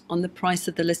effect on the price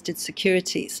of the listed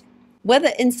securities.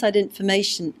 Whether inside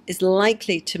information is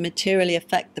likely to materially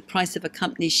affect the price of a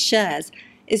company's shares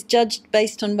is judged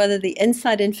based on whether the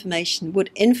inside information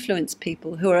would influence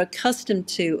people who are accustomed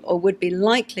to or would be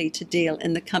likely to deal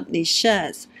in the company's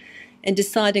shares in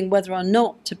deciding whether or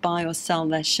not to buy or sell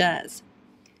their shares.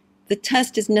 The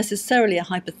test is necessarily a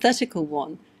hypothetical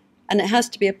one, and it has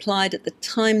to be applied at the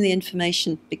time the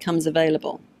information becomes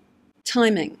available.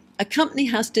 Timing. A company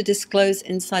has to disclose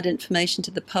inside information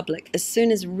to the public as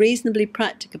soon as reasonably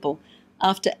practicable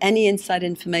after any inside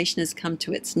information has come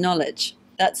to its knowledge.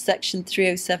 That's section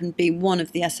 307B1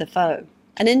 of the SFO.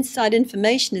 And inside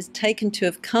information is taken to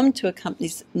have come to a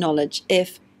company's knowledge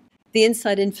if the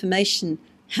inside information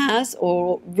has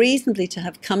or reasonably to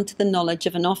have come to the knowledge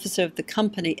of an officer of the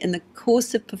company in the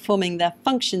course of performing their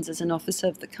functions as an officer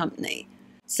of the company.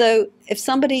 So if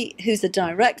somebody who's a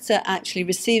director actually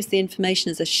receives the information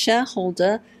as a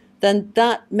shareholder, then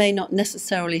that may not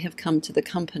necessarily have come to the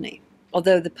company,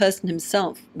 although the person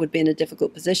himself would be in a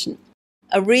difficult position.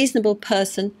 A reasonable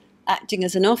person acting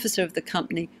as an officer of the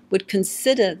company would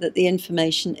consider that the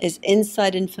information is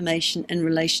inside information in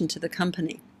relation to the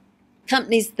company.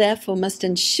 Companies therefore must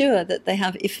ensure that they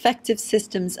have effective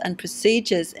systems and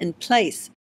procedures in place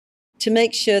to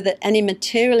make sure that any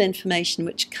material information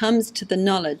which comes to the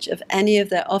knowledge of any of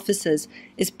their officers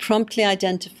is promptly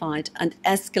identified and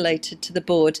escalated to the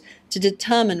board to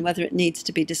determine whether it needs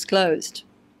to be disclosed.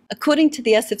 According to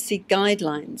the SFC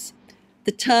guidelines,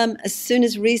 the term "as soon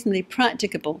as reasonably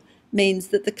practicable" means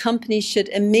that the company should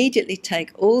immediately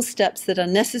take all steps that are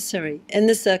necessary in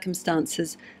the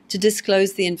circumstances to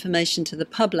disclose the information to the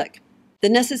public. The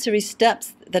necessary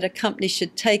steps that a company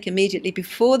should take immediately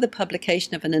before the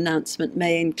publication of an announcement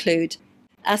may include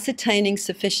ascertaining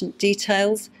sufficient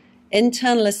details,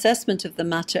 internal assessment of the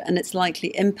matter and its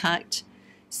likely impact,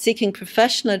 seeking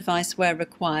professional advice where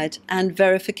required, and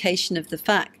verification of the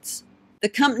facts. The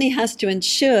company has to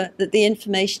ensure that the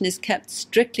information is kept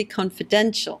strictly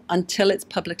confidential until it's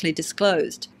publicly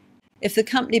disclosed. If the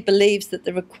company believes that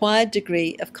the required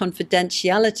degree of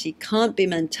confidentiality can't be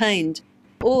maintained,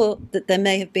 or that there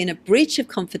may have been a breach of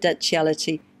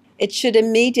confidentiality, it should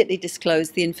immediately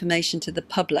disclose the information to the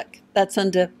public. That's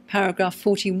under paragraph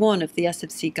 41 of the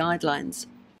SFC guidelines.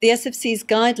 The SFC's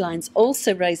guidelines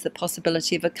also raise the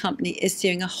possibility of a company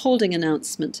issuing a holding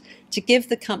announcement to give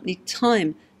the company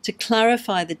time to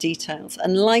clarify the details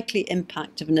and likely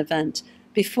impact of an event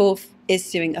before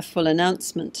issuing a full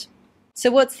announcement.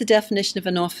 So what's the definition of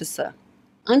an officer?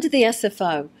 Under the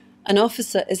SFO, an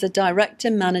officer is a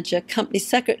director, manager, company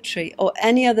secretary, or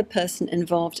any other person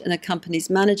involved in a company's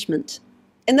management.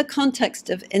 In the context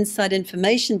of inside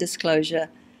information disclosure,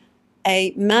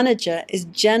 a manager is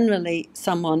generally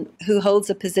someone who holds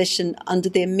a position under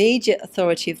the immediate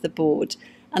authority of the board,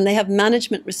 and they have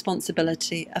management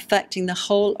responsibility affecting the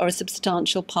whole or a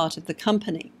substantial part of the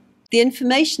company. The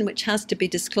information which has to be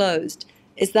disclosed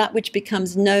is that which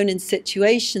becomes known in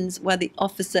situations where the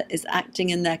officer is acting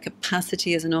in their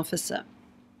capacity as an officer.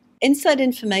 Inside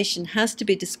information has to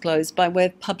be disclosed by way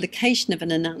of publication of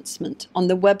an announcement on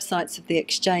the websites of the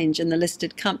exchange and the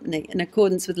listed company in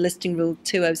accordance with Listing Rule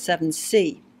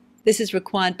 207C. This is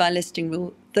required by Listing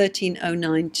Rule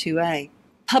 13092A.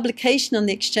 Publication on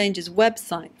the exchange's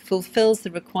website fulfills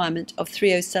the requirement of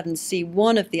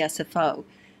 307C1 of the SFO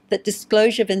that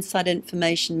disclosure of inside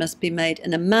information must be made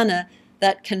in a manner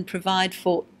that can provide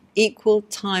for equal,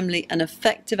 timely, and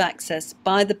effective access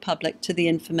by the public to the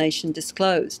information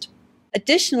disclosed.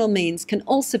 Additional means can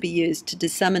also be used to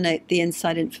disseminate the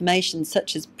inside information,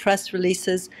 such as press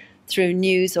releases through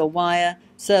news or wire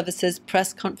services,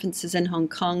 press conferences in Hong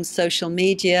Kong, social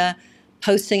media,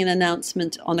 posting an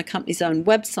announcement on a company's own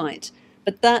website,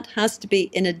 but that has to be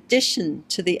in addition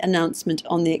to the announcement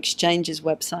on the exchange's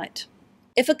website.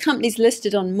 If a company is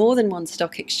listed on more than one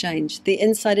stock exchange, the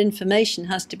inside information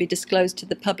has to be disclosed to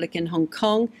the public in Hong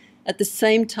Kong at the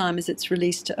same time as it's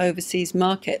released to overseas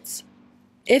markets.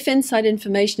 If inside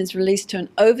information is released to an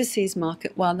overseas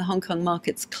market while the Hong Kong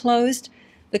market's closed,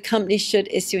 the company should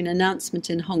issue an announcement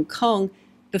in Hong Kong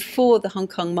before the Hong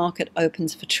Kong market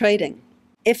opens for trading.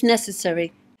 If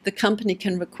necessary, the company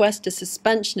can request a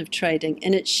suspension of trading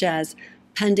in its shares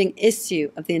pending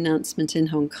issue of the announcement in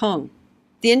Hong Kong.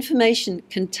 The information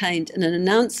contained in an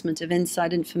announcement of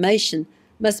inside information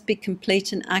must be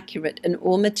complete and accurate in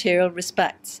all material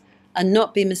respects and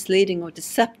not be misleading or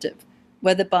deceptive,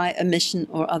 whether by omission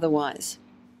or otherwise.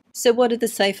 So what are the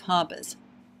safe harbours?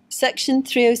 Section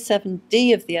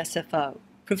 307D of the SFO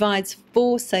provides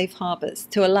 4 safe harbours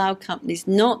to allow companies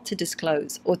not to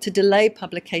disclose or to delay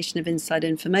publication of inside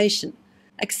information.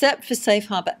 Except for Safe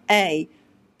Harbour A,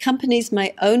 companies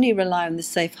may only rely on the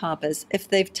safe harbours if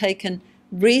they've taken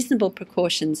reasonable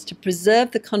precautions to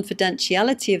preserve the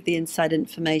confidentiality of the inside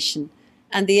information,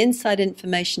 and the inside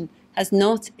information has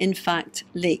not in fact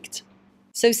leaked.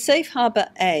 So Safe Harbour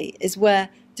A is where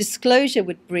disclosure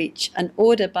would breach an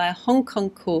order by a Hong Kong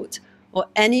court or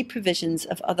any provisions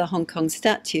of other Hong Kong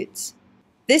statutes.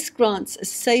 This grants a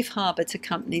safe harbour to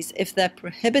companies if they're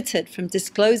prohibited from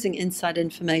disclosing inside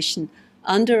information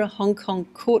under a Hong Kong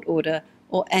court order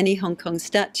or any Hong Kong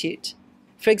statute.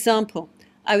 For example,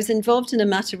 I was involved in a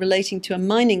matter relating to a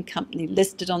mining company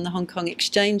listed on the Hong Kong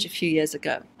Exchange a few years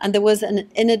ago, and there was an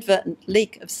inadvertent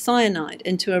leak of cyanide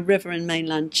into a river in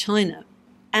mainland China.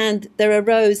 And there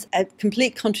arose a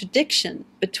complete contradiction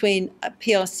between a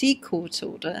PRC court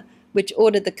order, which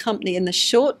ordered the company in the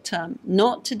short term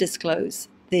not to disclose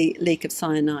the leak of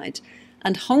cyanide,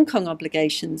 and Hong Kong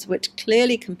obligations, which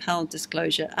clearly compelled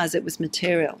disclosure as it was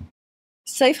material.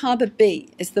 Safe Harbour B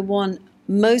is the one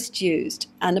most used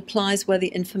and applies where the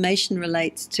information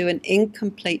relates to an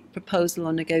incomplete proposal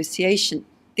or negotiation.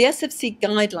 The SFC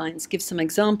guidelines give some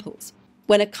examples.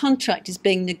 When a contract is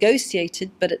being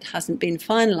negotiated but it hasn't been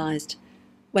finalised,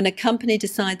 when a company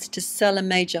decides to sell a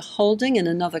major holding in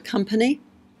another company,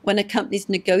 when a company is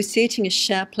negotiating a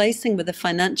share placing with a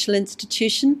financial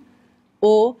institution,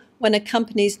 or when a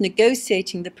company is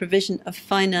negotiating the provision of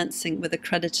financing with a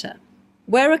creditor.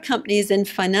 Where a company is in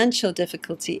financial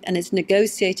difficulty and is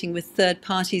negotiating with third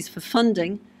parties for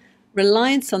funding,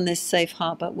 reliance on this safe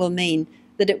harbour will mean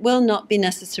that it will not be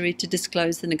necessary to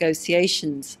disclose the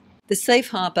negotiations. The safe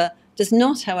harbour does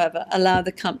not, however, allow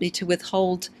the company to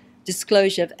withhold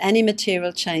disclosure of any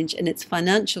material change in its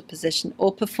financial position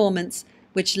or performance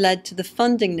which led to the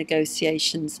funding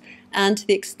negotiations, and to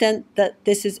the extent that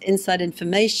this is inside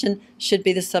information should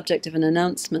be the subject of an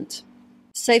announcement.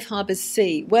 Safe Harbour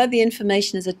C, where the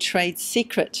information is a trade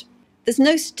secret. There's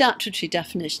no statutory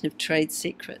definition of trade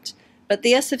secret, but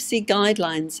the SFC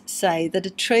guidelines say that a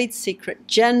trade secret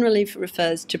generally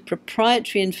refers to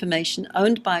proprietary information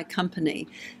owned by a company,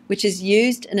 which is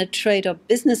used in a trade or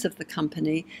business of the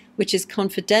company, which is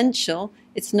confidential,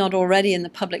 it's not already in the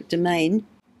public domain,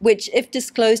 which, if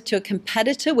disclosed to a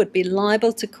competitor, would be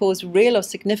liable to cause real or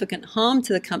significant harm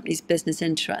to the company's business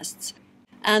interests.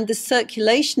 And the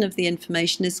circulation of the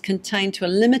information is contained to a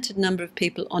limited number of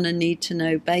people on a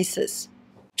need-to-know basis.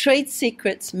 Trade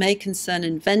secrets may concern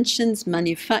inventions,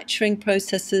 manufacturing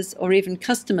processes, or even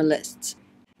customer lists.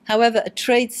 However, a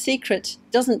trade secret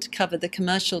doesn't cover the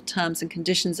commercial terms and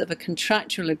conditions of a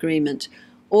contractual agreement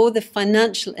or the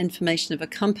financial information of a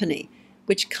company,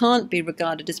 which can't be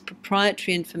regarded as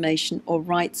proprietary information or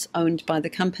rights owned by the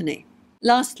company.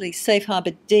 Lastly, Safe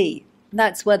Harbour D.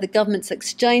 That's where the government's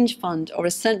exchange fund or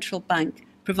a central bank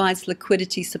provides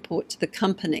liquidity support to the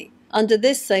company. Under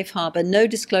this safe harbour, no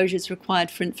disclosure is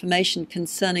required for information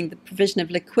concerning the provision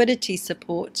of liquidity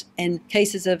support in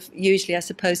cases of usually, I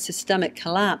suppose, systemic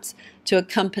collapse to a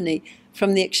company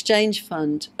from the exchange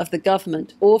fund of the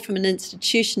government or from an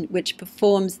institution which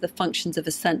performs the functions of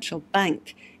a central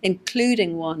bank,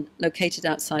 including one located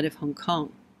outside of Hong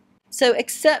Kong. So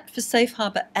except for Safe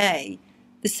Harbour A,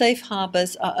 the safe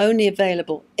harbours are only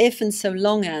available if and so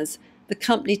long as the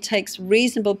company takes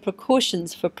reasonable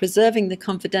precautions for preserving the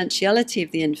confidentiality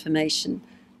of the information,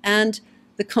 and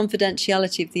the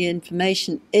confidentiality of the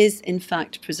information is in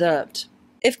fact preserved.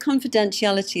 If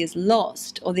confidentiality is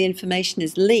lost or the information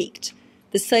is leaked,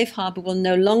 the safe harbour will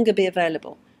no longer be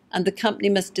available, and the company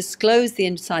must disclose the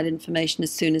inside information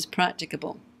as soon as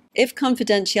practicable. If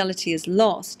confidentiality is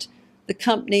lost, the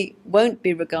company won't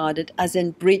be regarded as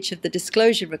in breach of the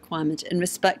disclosure requirement in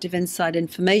respect of inside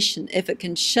information if it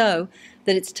can show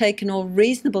that it's taken all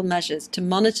reasonable measures to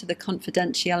monitor the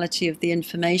confidentiality of the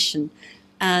information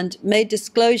and made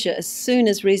disclosure as soon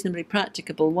as reasonably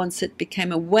practicable once it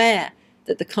became aware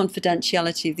that the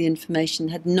confidentiality of the information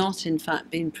had not in fact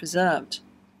been preserved.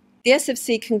 The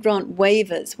SFC can grant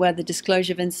waivers where the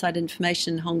disclosure of inside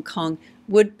information in Hong Kong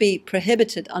would be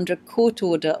prohibited under a court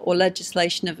order or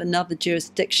legislation of another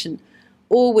jurisdiction,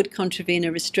 or would contravene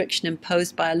a restriction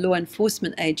imposed by a law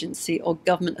enforcement agency or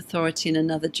government authority in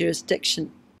another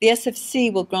jurisdiction. The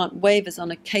SFC will grant waivers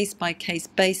on a case-by-case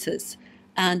basis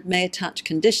and may attach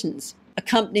conditions. A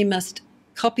company must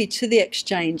copy to the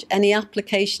exchange any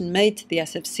application made to the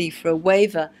SFC for a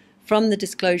waiver from the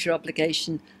disclosure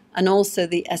obligation and also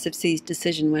the SFC's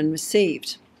decision when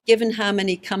received. Given how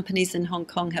many companies in Hong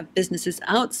Kong have businesses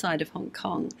outside of Hong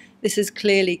Kong, this is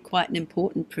clearly quite an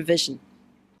important provision.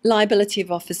 Liability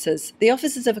of officers. The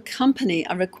officers of a company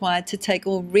are required to take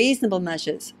all reasonable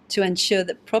measures to ensure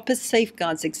that proper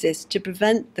safeguards exist to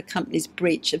prevent the company's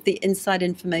breach of the inside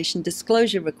information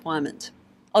disclosure requirement.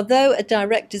 Although a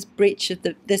director's breach of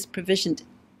this provision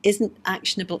isn't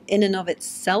actionable in and of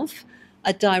itself,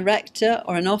 a director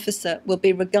or an officer will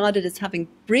be regarded as having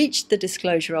breached the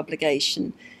disclosure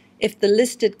obligation if the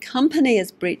listed company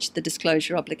has breached the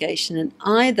disclosure obligation and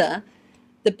either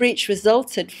the breach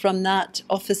resulted from that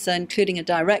officer, including a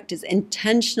director's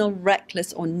intentional,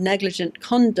 reckless or negligent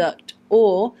conduct,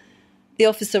 or the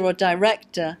officer or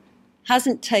director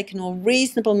hasn't taken all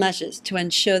reasonable measures to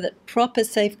ensure that proper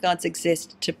safeguards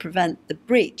exist to prevent the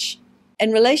breach.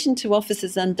 In relation to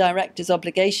officers and directors'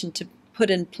 obligation to put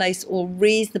in place all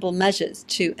reasonable measures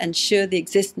to ensure the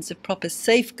existence of proper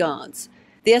safeguards,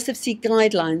 the SFC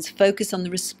guidelines focus on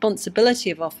the responsibility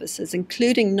of officers,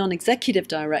 including non-executive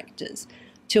directors,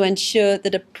 to ensure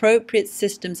that appropriate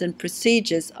systems and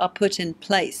procedures are put in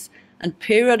place and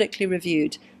periodically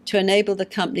reviewed to enable the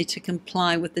company to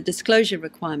comply with the disclosure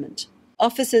requirement.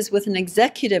 Officers with an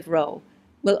executive role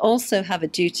will also have a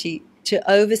duty to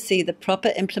oversee the proper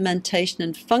implementation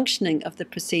and functioning of the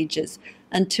procedures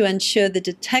and to ensure the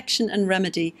detection and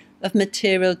remedy of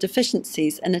material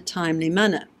deficiencies in a timely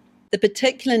manner. The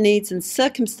particular needs and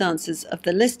circumstances of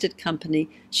the listed company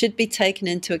should be taken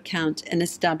into account in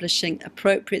establishing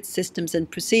appropriate systems and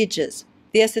procedures.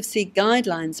 The SFC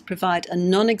guidelines provide a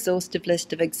non-exhaustive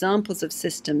list of examples of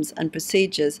systems and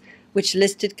procedures which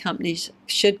listed companies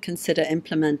should consider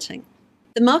implementing.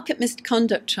 The Market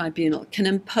Misconduct Tribunal can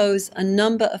impose a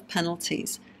number of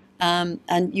penalties,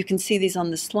 and you can see these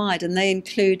on the slide, and they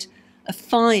include a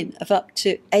fine of up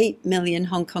to 8 million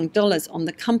Hong Kong dollars on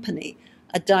the company,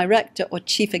 a director or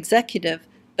chief executive,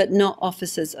 but not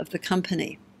officers of the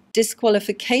company.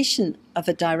 Disqualification of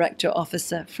a director or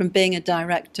officer from being a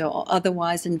director or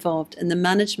otherwise involved in the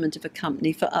management of a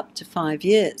company for up to 5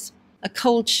 years. A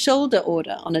cold shoulder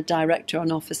order on a director or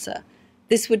an officer.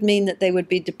 This would mean that they would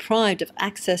be deprived of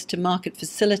access to market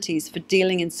facilities for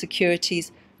dealing in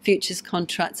securities, futures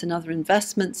contracts and other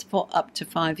investments for up to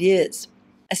 5 years.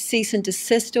 A cease and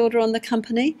desist order on the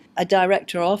company, a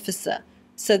director or officer.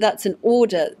 So that's an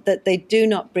order that they do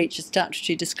not breach a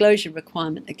statutory disclosure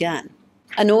requirement again.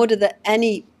 An order that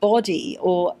any body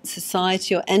or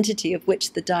society or entity of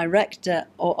which the director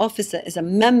or officer is a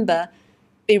member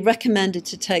be recommended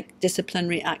to take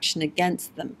disciplinary action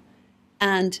against them.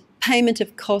 And payment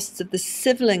of costs of the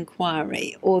civil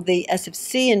inquiry or the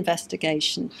SFC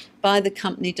investigation by the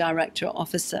company director or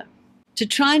officer. To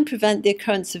try and prevent the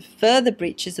occurrence of further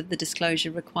breaches of the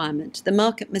disclosure requirement, the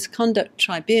Market Misconduct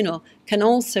Tribunal can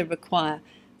also require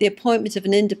the appointment of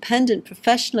an independent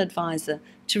professional advisor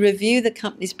to review the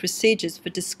company's procedures for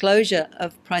disclosure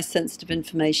of price-sensitive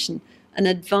information, an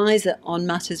advisor on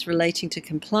matters relating to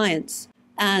compliance,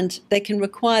 and they can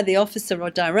require the officer or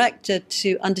director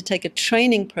to undertake a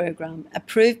training program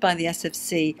approved by the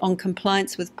SFC on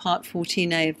compliance with Part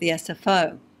 14A of the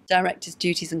SFO, Directors'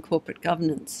 Duties and Corporate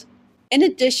Governance. In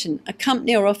addition, a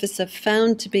company or officer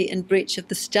found to be in breach of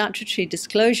the statutory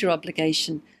disclosure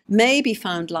obligation may be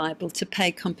found liable to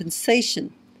pay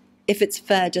compensation, if it's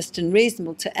fair, just and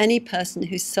reasonable, to any person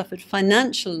who suffered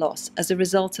financial loss as a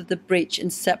result of the breach in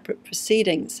separate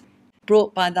proceedings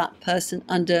brought by that person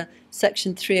under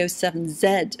Section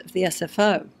 307Z of the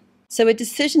SFO. So a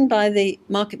decision by the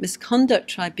Market Misconduct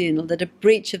Tribunal that a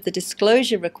breach of the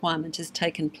disclosure requirement has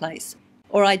taken place,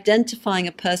 or identifying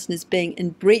a person as being in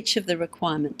breach of the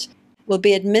requirement, will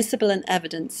be admissible in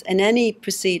evidence in any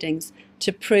proceedings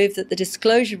to prove that the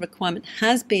disclosure requirement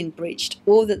has been breached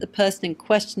or that the person in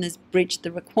question has breached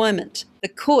the requirement. The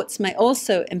courts may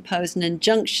also impose an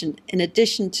injunction in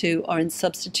addition to or in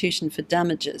substitution for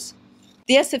damages.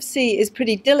 The SFC is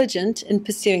pretty diligent in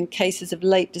pursuing cases of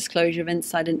late disclosure of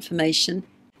inside information,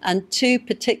 and two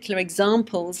particular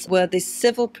examples were the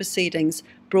civil proceedings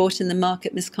brought in the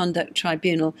Market Misconduct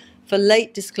Tribunal for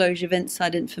late disclosure of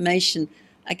inside information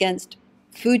against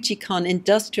Fujicon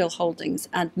Industrial Holdings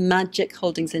and Magic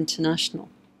Holdings International.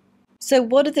 So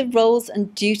what are the roles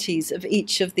and duties of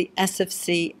each of the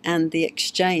SFC and the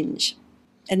exchange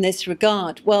in this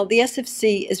regard? Well, the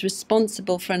SFC is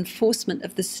responsible for enforcement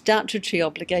of the statutory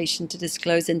obligation to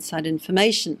disclose inside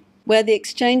information. Where the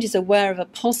exchange is aware of a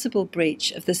possible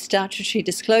breach of the statutory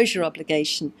disclosure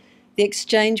obligation, the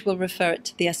exchange will refer it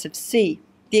to the SFC.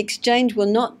 The exchange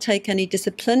will not take any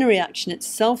disciplinary action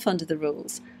itself under the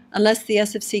rules unless the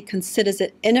SFC considers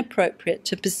it inappropriate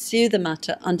to pursue the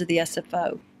matter under the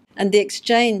SFO, and the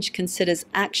exchange considers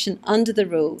action under the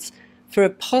rules for a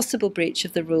possible breach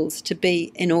of the rules to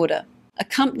be in order. A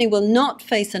company will not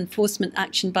face enforcement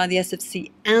action by the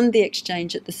SFC and the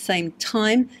exchange at the same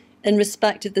time in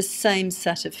respect of the same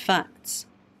set of facts.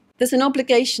 There's an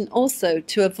obligation also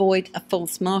to avoid a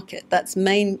false market. That's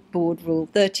Main Board Rule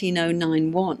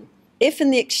 13091. If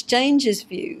in the exchange's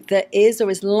view there is or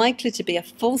is likely to be a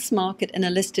false market in a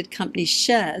listed company's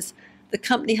shares, the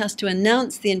company has to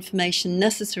announce the information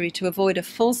necessary to avoid a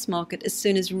false market as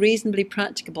soon as reasonably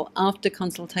practicable after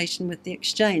consultation with the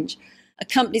exchange. A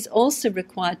company is also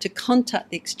required to contact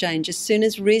the exchange as soon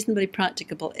as reasonably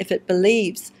practicable if it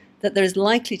believes that there is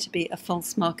likely to be a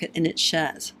false market in its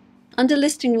shares. Under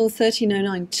Listing Rule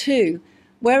 13092,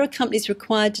 where a company is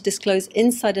required to disclose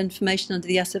inside information under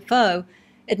the SFO,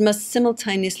 it must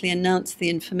simultaneously announce the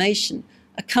information.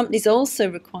 A company is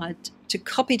also required to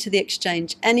copy to the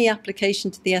exchange any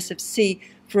application to the SFC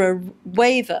for a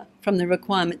waiver from the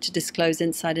requirement to disclose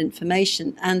inside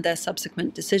information and their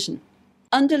subsequent decision.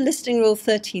 Under Listing Rule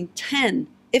 1310,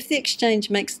 if the exchange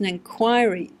makes an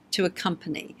inquiry to a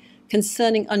company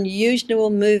concerning unusual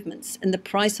movements in the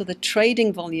price or the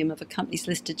trading volume of a company's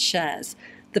listed shares,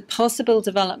 the possible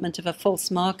development of a false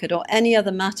market, or any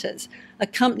other matters, a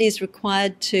company is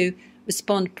required to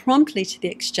respond promptly to the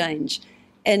exchange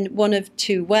in one of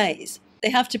two ways. They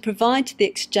have to provide to the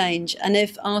exchange, and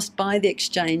if asked by the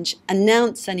exchange,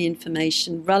 announce any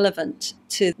information relevant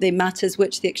to the matters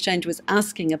which the exchange was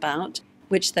asking about,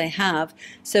 which they have,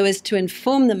 so as to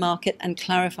inform the market and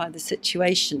clarify the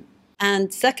situation.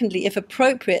 And secondly, if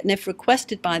appropriate and if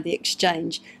requested by the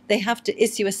exchange, they have to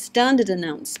issue a standard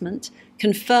announcement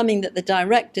confirming that the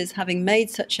directors, having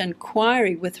made such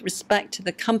inquiry with respect to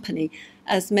the company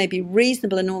as may be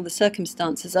reasonable in all the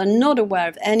circumstances, are not aware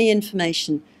of any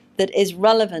information that is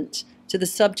relevant to the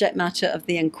subject matter of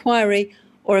the inquiry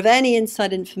or of any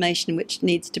inside information which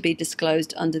needs to be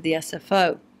disclosed under the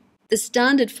SFO. The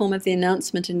standard form of the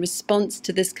announcement in response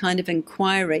to this kind of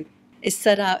inquiry is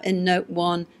set out in Note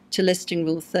 1 to Listing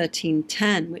Rule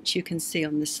 1310, which you can see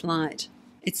on this slide.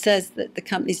 It says that the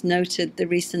company's noted the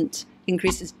recent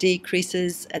increases,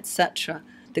 decreases, etc.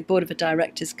 The Board of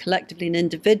Directors collectively and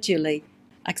individually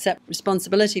accept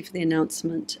responsibility for the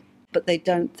announcement, but they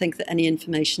don't think that any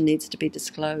information needs to be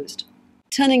disclosed.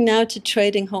 Turning now to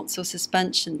trading halts or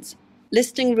suspensions.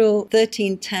 Listing Rule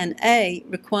 1310A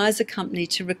requires a company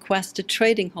to request a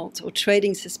trading halt or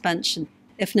trading suspension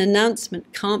if an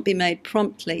announcement can't be made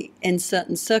promptly in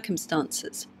certain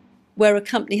circumstances. Where a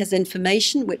company has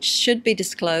information which should be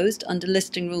disclosed under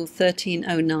Listing Rule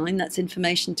 1309, that's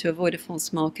information to avoid a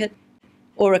false market,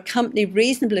 or a company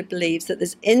reasonably believes that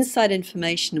there's inside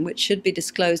information which should be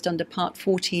disclosed under Part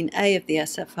 14A of the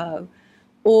SFO,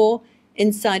 or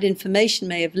inside information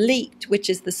may have leaked,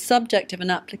 which is the subject of an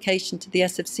application to the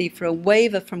SFC for a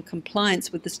waiver from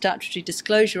compliance with the statutory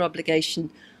disclosure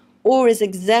obligation, or is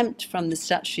exempt from the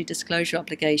statutory disclosure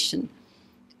obligation,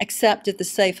 except if the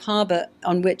safe harbour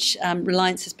on which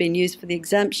reliance has been used for the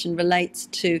exemption relates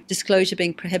to disclosure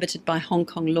being prohibited by Hong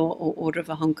Kong law or order of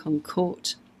a Hong Kong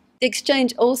court. The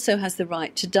exchange also has the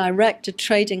right to direct a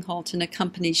trading halt in a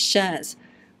company's shares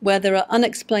where there are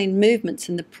unexplained movements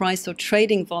in the price or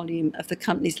trading volume of the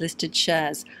company's listed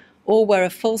shares, or where a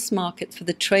false market for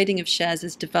the trading of shares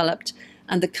is developed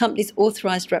and the company's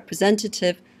authorised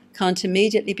representative can't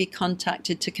immediately be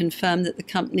contacted to confirm that the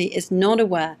company is not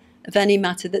aware of any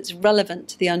matter that's relevant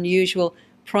to the unusual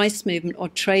price movement or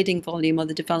trading volume or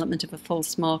the development of a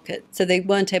false market. So they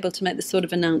weren't able to make the sort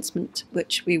of announcement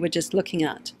which we were just looking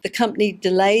at. The company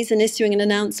delays in issuing an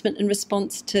announcement in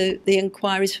response to the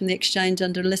inquiries from the exchange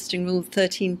under Listing Rule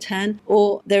 1310,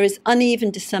 or there is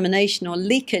uneven dissemination or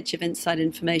leakage of inside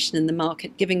information in the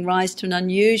market, giving rise to an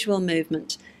unusual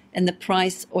movement in the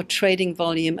price or trading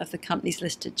volume of the company's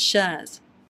listed shares.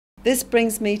 This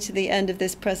brings me to the end of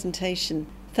this presentation.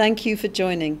 Thank you for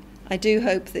joining. I do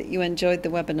hope that you enjoyed the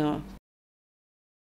webinar.